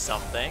do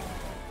something.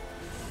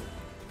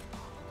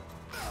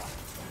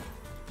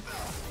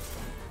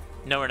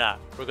 No, we're not.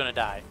 We're gonna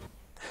die.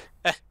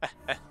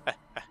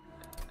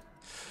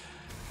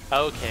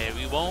 Okay,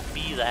 we won't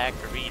be that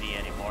greedy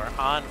anymore,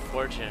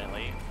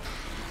 unfortunately.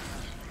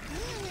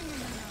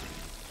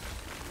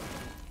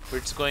 We're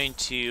just going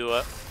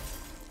to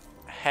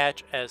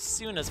hatch as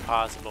soon as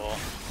possible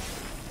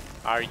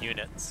our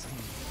units.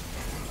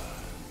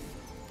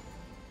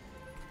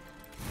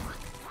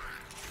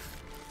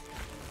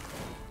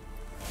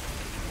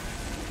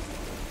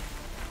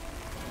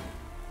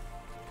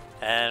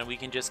 And we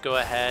can just go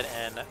ahead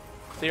and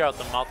clear out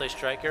the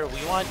multi-striker.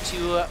 We want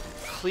to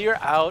clear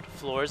out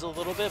floors a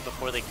little bit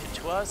before they get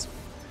to us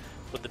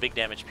with the big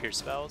damage pierce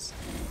spells.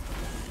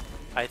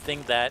 I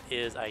think that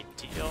is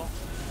ideal.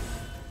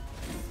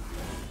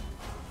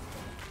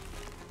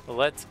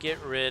 Let's get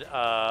rid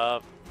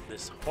of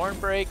this horn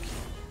break.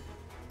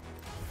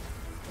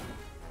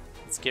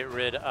 Let's get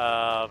rid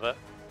of the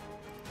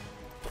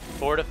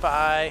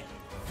fortify.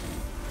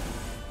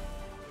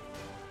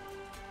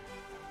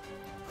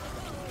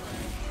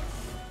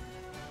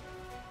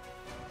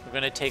 We're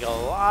going to take a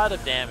lot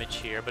of damage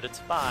here, but it's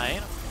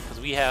fine, because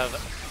we have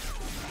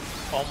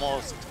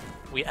almost,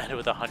 we ended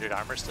with 100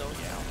 armor still,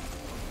 yeah.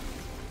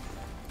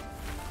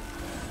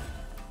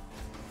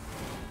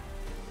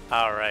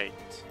 All right.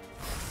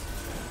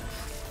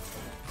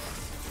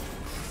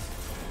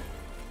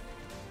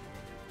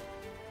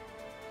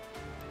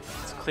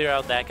 Let's clear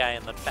out that guy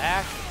in the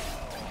back.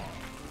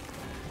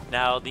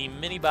 Now the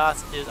mini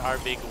boss is our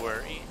big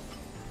worry,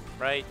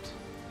 right?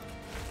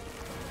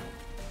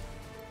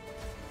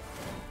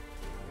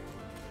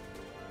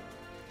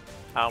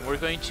 We're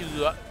going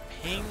to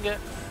ping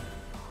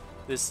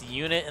this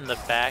unit in the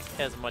back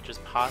as much as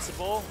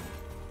possible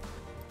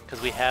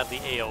because we have the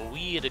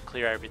AoE to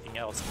clear everything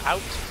else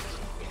out.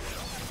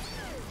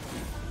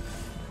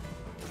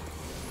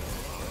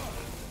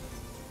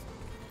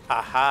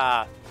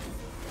 Aha!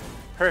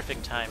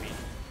 Perfect timing.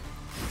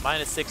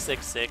 Minus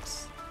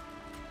 666.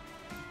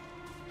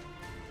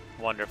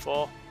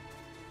 Wonderful.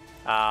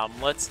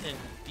 Let's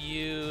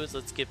infuse.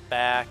 Let's get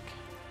back.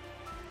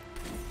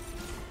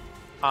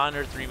 On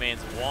Earth remains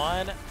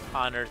 1.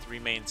 On Earth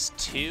remains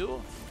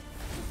 2.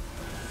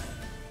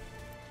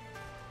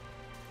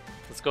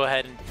 Let's go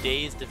ahead and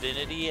Daze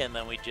Divinity, and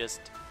then we just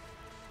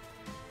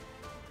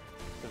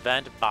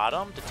vent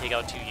bottom to take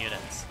out 2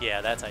 units.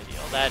 Yeah, that's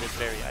ideal. That is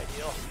very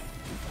ideal.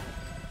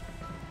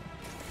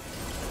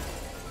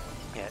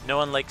 Yeah, no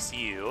one likes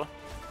you.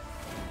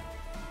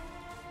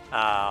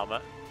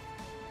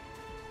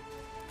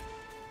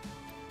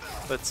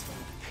 Let's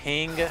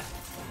ping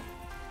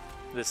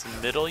this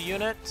middle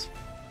unit.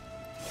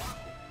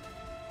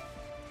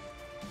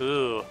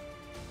 Ooh,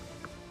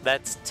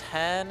 that's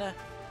 10,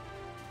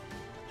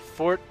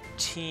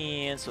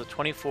 14, so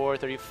 24,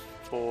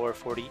 34,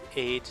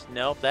 48.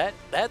 Nope,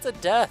 that's a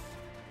death.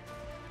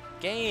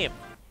 Game,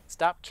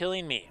 stop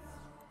killing me.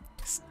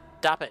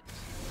 Stop it.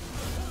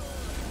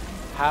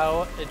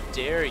 How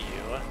dare you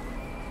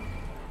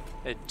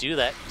do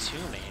that to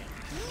me?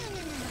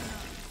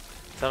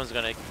 Someone's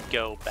gonna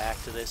go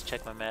back to this,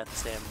 check my math and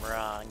say I'm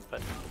wrong,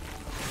 but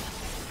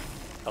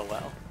oh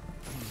well.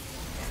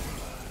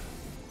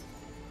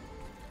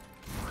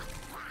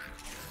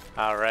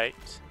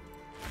 Alright.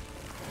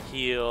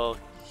 Heal,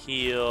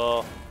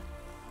 heal.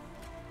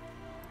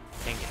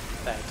 And get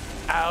that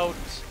out.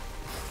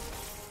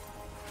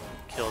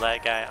 Kill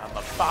that guy on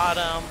the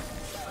bottom.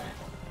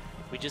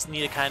 We just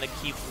need to kind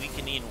of keep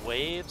weakening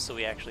waves so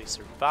we actually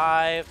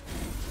survive.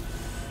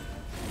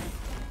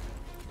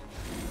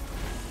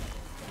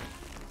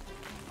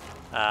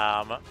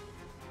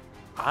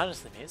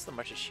 Honestly, maybe it's the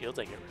March of Shields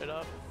I get rid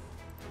of.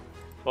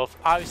 Well,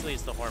 obviously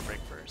it's the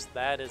Hornbreak first.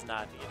 That is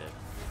not needed.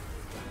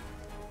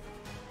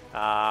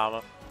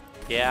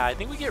 Yeah, I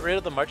think we get rid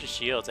of the March of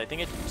Shields. I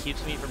think it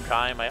keeps me from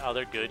trying my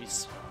other good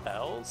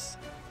spells.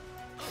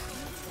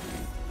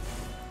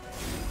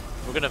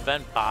 We're gonna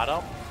vent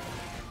bottom,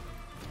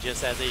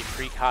 just as a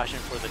precaution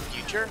for the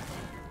future.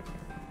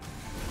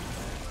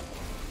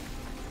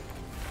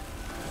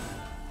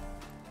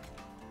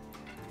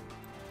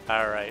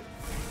 Alright.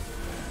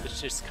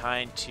 Let's just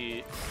kind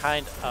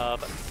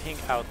of ping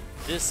out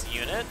this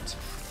unit.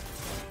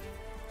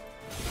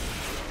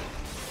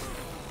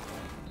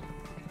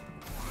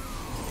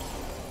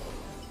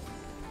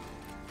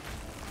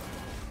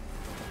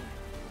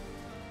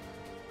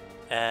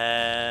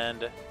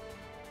 And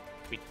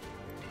we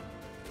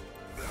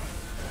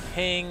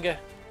ping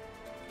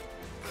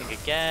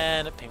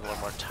again, ping one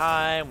more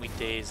time, we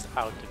daze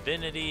out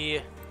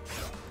Divinity,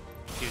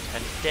 do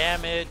 10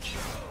 damage.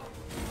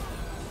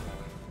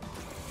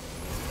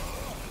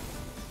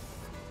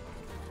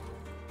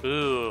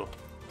 Ooh,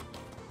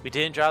 we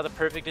didn't draw the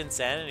perfect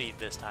insanity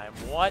this time.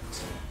 What?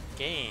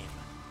 Game.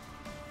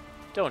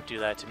 Don't do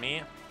that to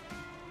me.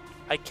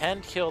 I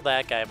can kill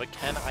that guy, but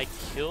can I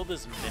kill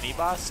this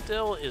mini-boss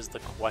still is the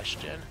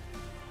question.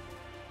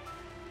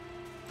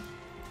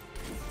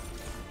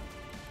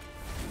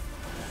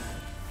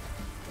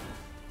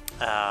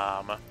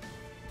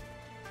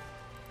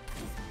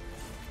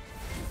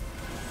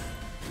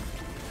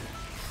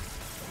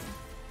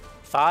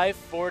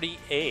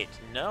 $548.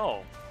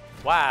 No.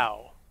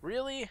 Wow.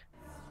 Really?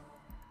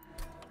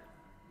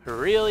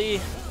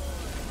 Really?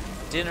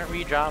 Didn't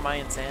redraw my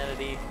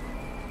insanity?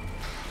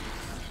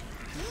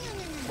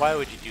 Why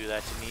would you do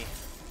that to me?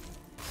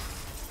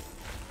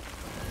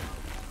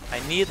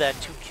 I need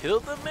that to kill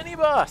the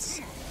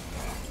mini-boss!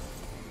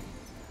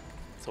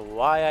 So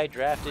why I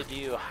drafted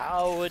you?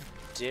 How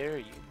dare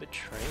you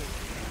betray me?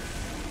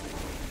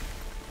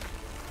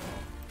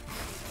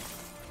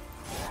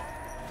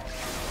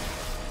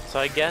 So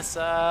I guess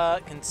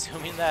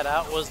consuming that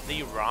out was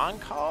the wrong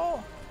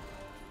call?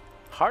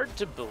 Hard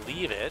to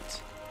believe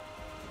it.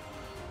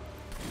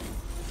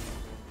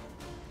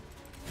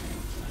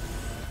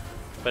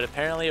 But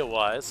apparently it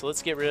was, so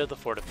let's get rid of the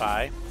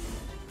Fortify.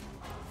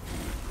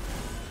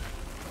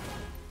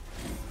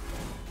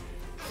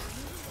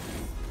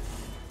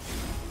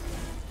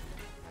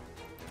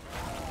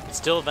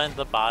 Still vent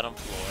the bottom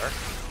floor.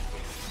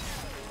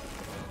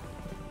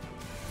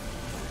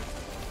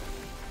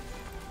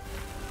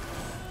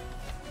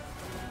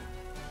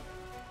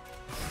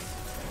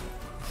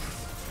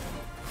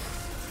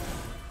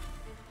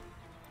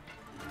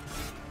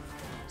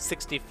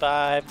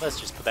 65.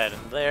 Let's just put that in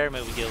there.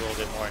 Maybe we get a little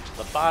bit more into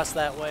the boss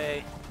that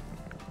way.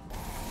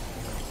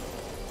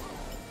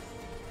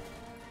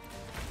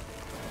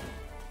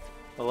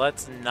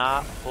 Let's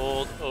not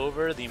hold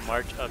over the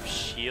March of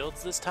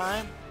Shields this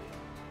time.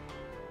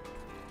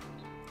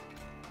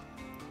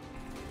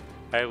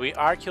 Alright, we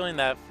are killing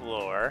that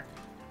floor.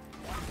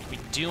 We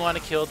do want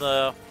to kill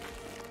the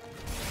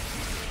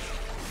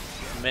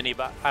mini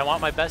boss. I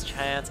want my best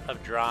chance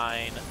of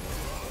drawing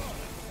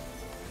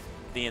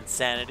the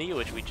Insanity,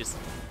 which we just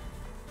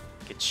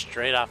get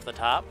straight off the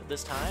top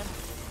this time.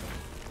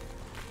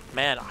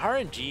 Man,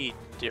 RNG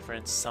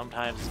difference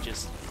sometimes is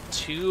just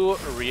too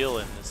real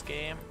in this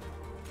game.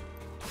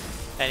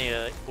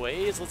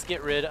 Anyways, let's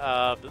get rid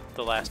of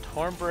the last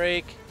horn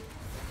break.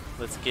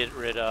 Let's get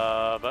rid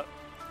of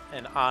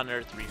an On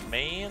Earth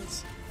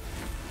Remains.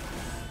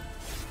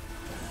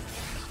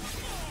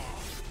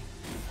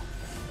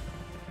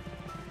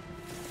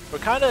 We're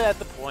kind of at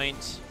the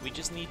point, we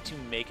just need to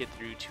make it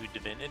through to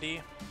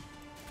Divinity.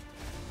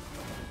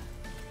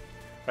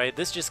 Right,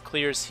 this just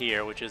clears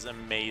here, which is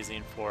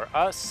amazing for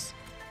us.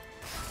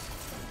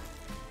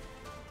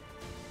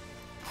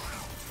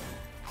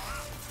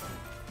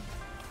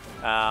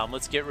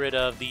 Let's get rid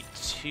of the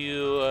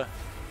two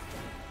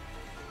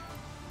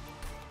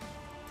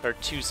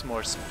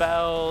more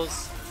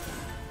spells.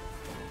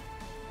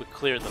 We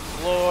cleared the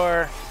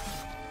floor.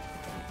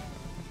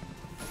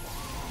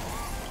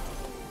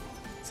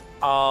 That's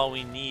all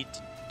we need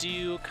to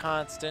do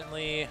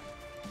constantly.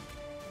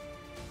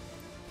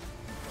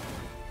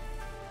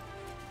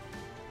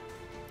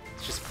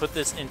 Let's just put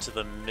this into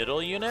the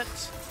middle unit.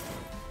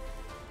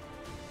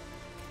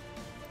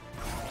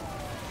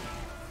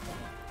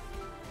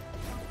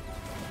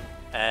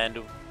 And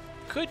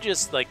could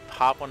just like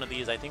pop one of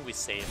these. I think we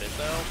save it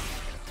though.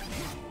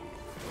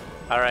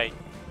 Alright.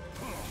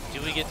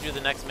 Do we get through the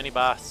next mini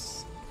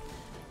boss?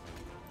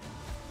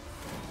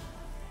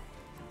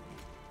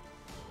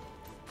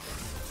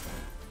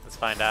 Let's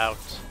find out.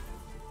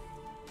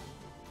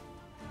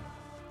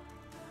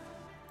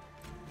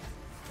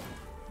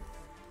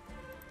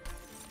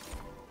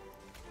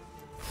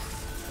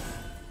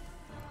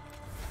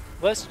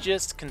 Let's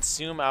just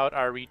consume out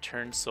our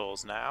returned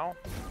souls now.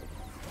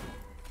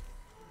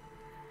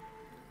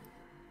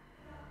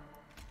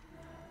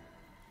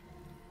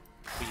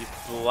 We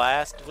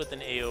blast with an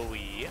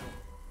AoE.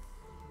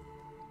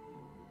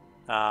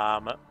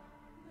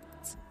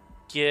 Let's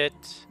get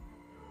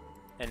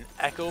an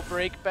Echo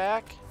Break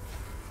back.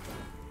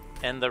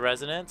 And the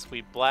Resonance.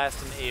 We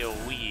blast an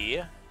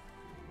AoE.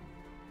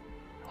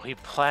 We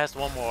blast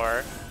one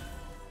more.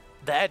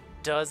 That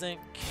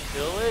doesn't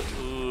kill it?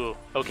 Ooh.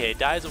 Okay, it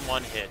dies in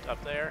one hit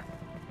up there.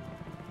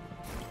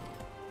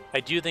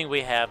 I do think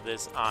we have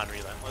this on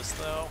Relentless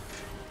though.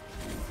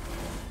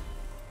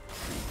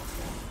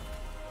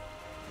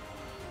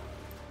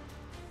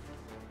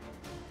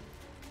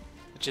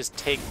 Just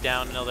take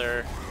down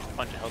another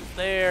bunch of health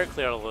there,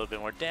 clear out a little bit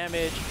more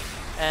damage,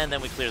 and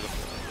then we clear the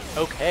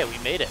floor. Okay, we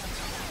made it.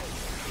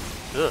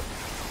 Ugh.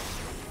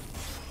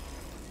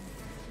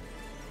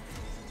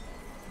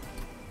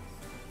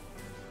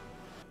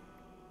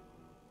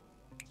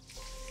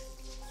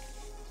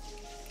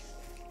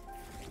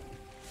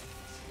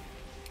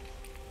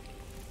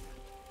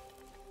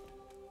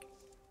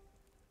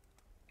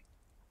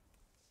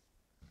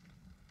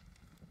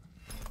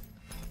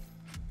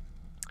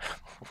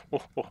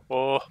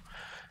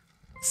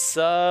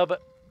 Sub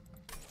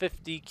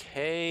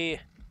 50k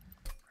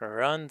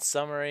run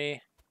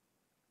summary.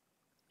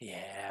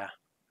 Yeah.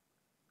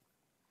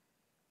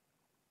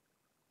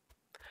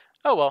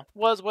 Oh well,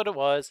 was what it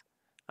was.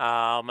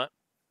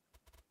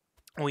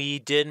 We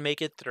did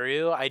make it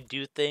through. I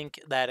do think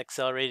that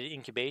accelerated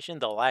incubation,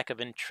 the lack of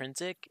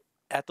intrinsic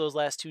at those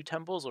last two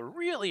temples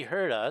really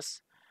hurt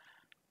us.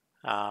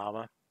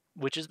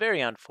 Which is very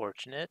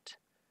unfortunate.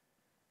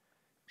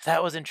 If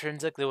that was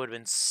intrinsic, it would have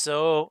been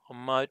so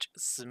much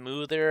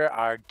smoother.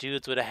 Our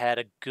dudes would have had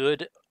a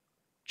good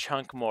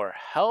chunk more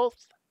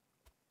health.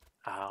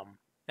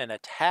 And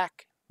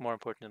attack. More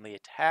importantly,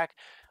 attack.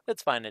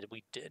 Let's find it.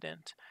 We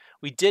didn't.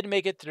 We did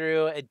make it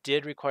through. It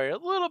did require a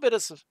little bit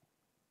of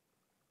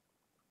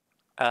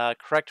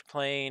correct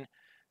playing.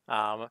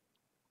 I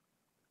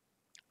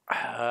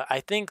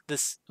think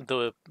this,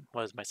 though it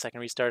was my second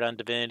restart on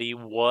Divinity,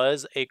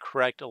 was a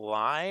correct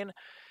line.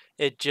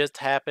 It just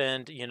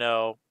happened, you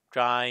know,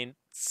 drawing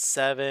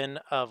 7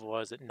 of,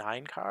 was it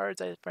 9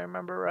 cards, if I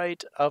remember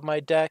right, of my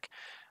deck.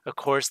 Of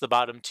course, the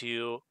bottom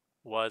 2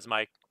 was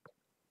my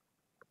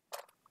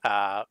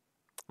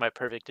my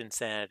perfect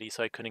insanity,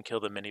 so I couldn't kill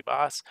the mini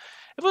boss.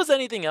 If it was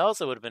anything else,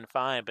 it would have been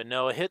fine, but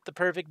no, it hit the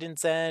perfect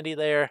insanity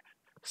there,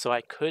 so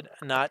I could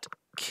not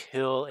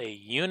kill a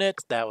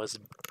unit. That was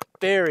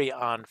very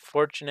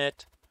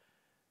unfortunate,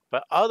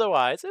 but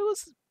otherwise, it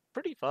was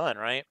pretty fun,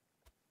 right?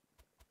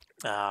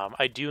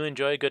 I do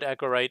enjoy a good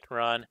Echo Right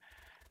run.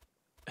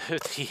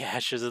 The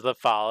Ashes of the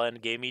Fallen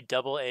gave me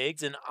double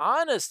eggs, and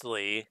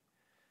honestly,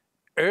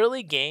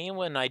 early game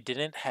when I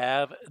didn't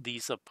have the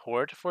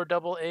support for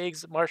double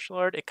eggs martial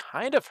art, it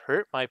kind of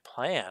hurt my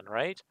plan,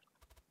 right?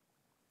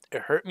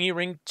 It hurt me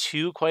ring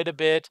 2 quite a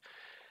bit.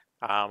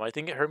 I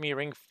think it hurt me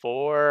ring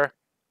 4,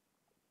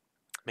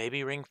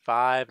 maybe ring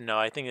 5. No,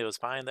 I think it was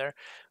fine there.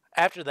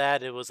 After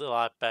that, it was a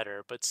lot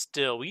better, but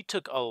still, we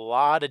took a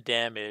lot of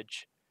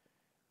damage.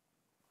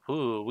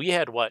 Ooh, we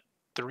had what,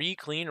 3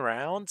 clean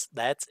rounds?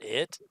 That's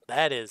it?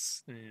 That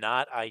is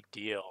not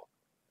ideal.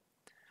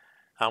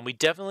 We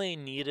definitely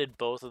needed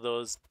both of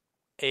those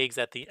eggs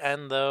at the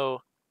end,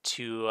 though,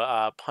 to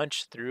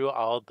punch through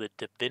all the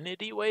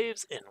divinity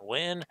waves and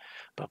win.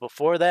 But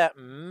before that,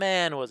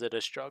 man, was it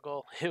a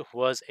struggle. It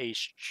was a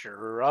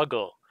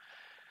struggle.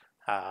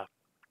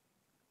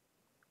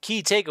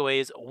 Key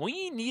takeaways,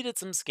 we needed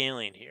some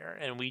scaling here,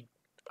 and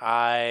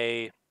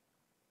I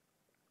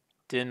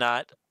did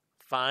not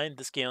find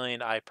the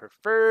scaling I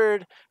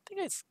preferred. I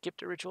think I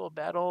skipped a ritual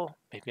battle.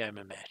 Maybe I'm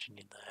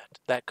imagining that.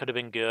 That could have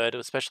been good,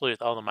 especially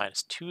with all the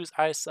 -2s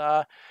I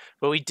saw.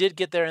 But we did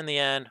get there in the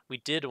end. We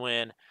did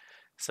win.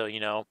 So,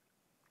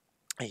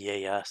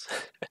 yay us.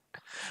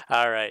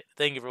 All right.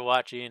 Thank you for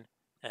watching,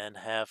 and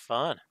have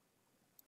fun.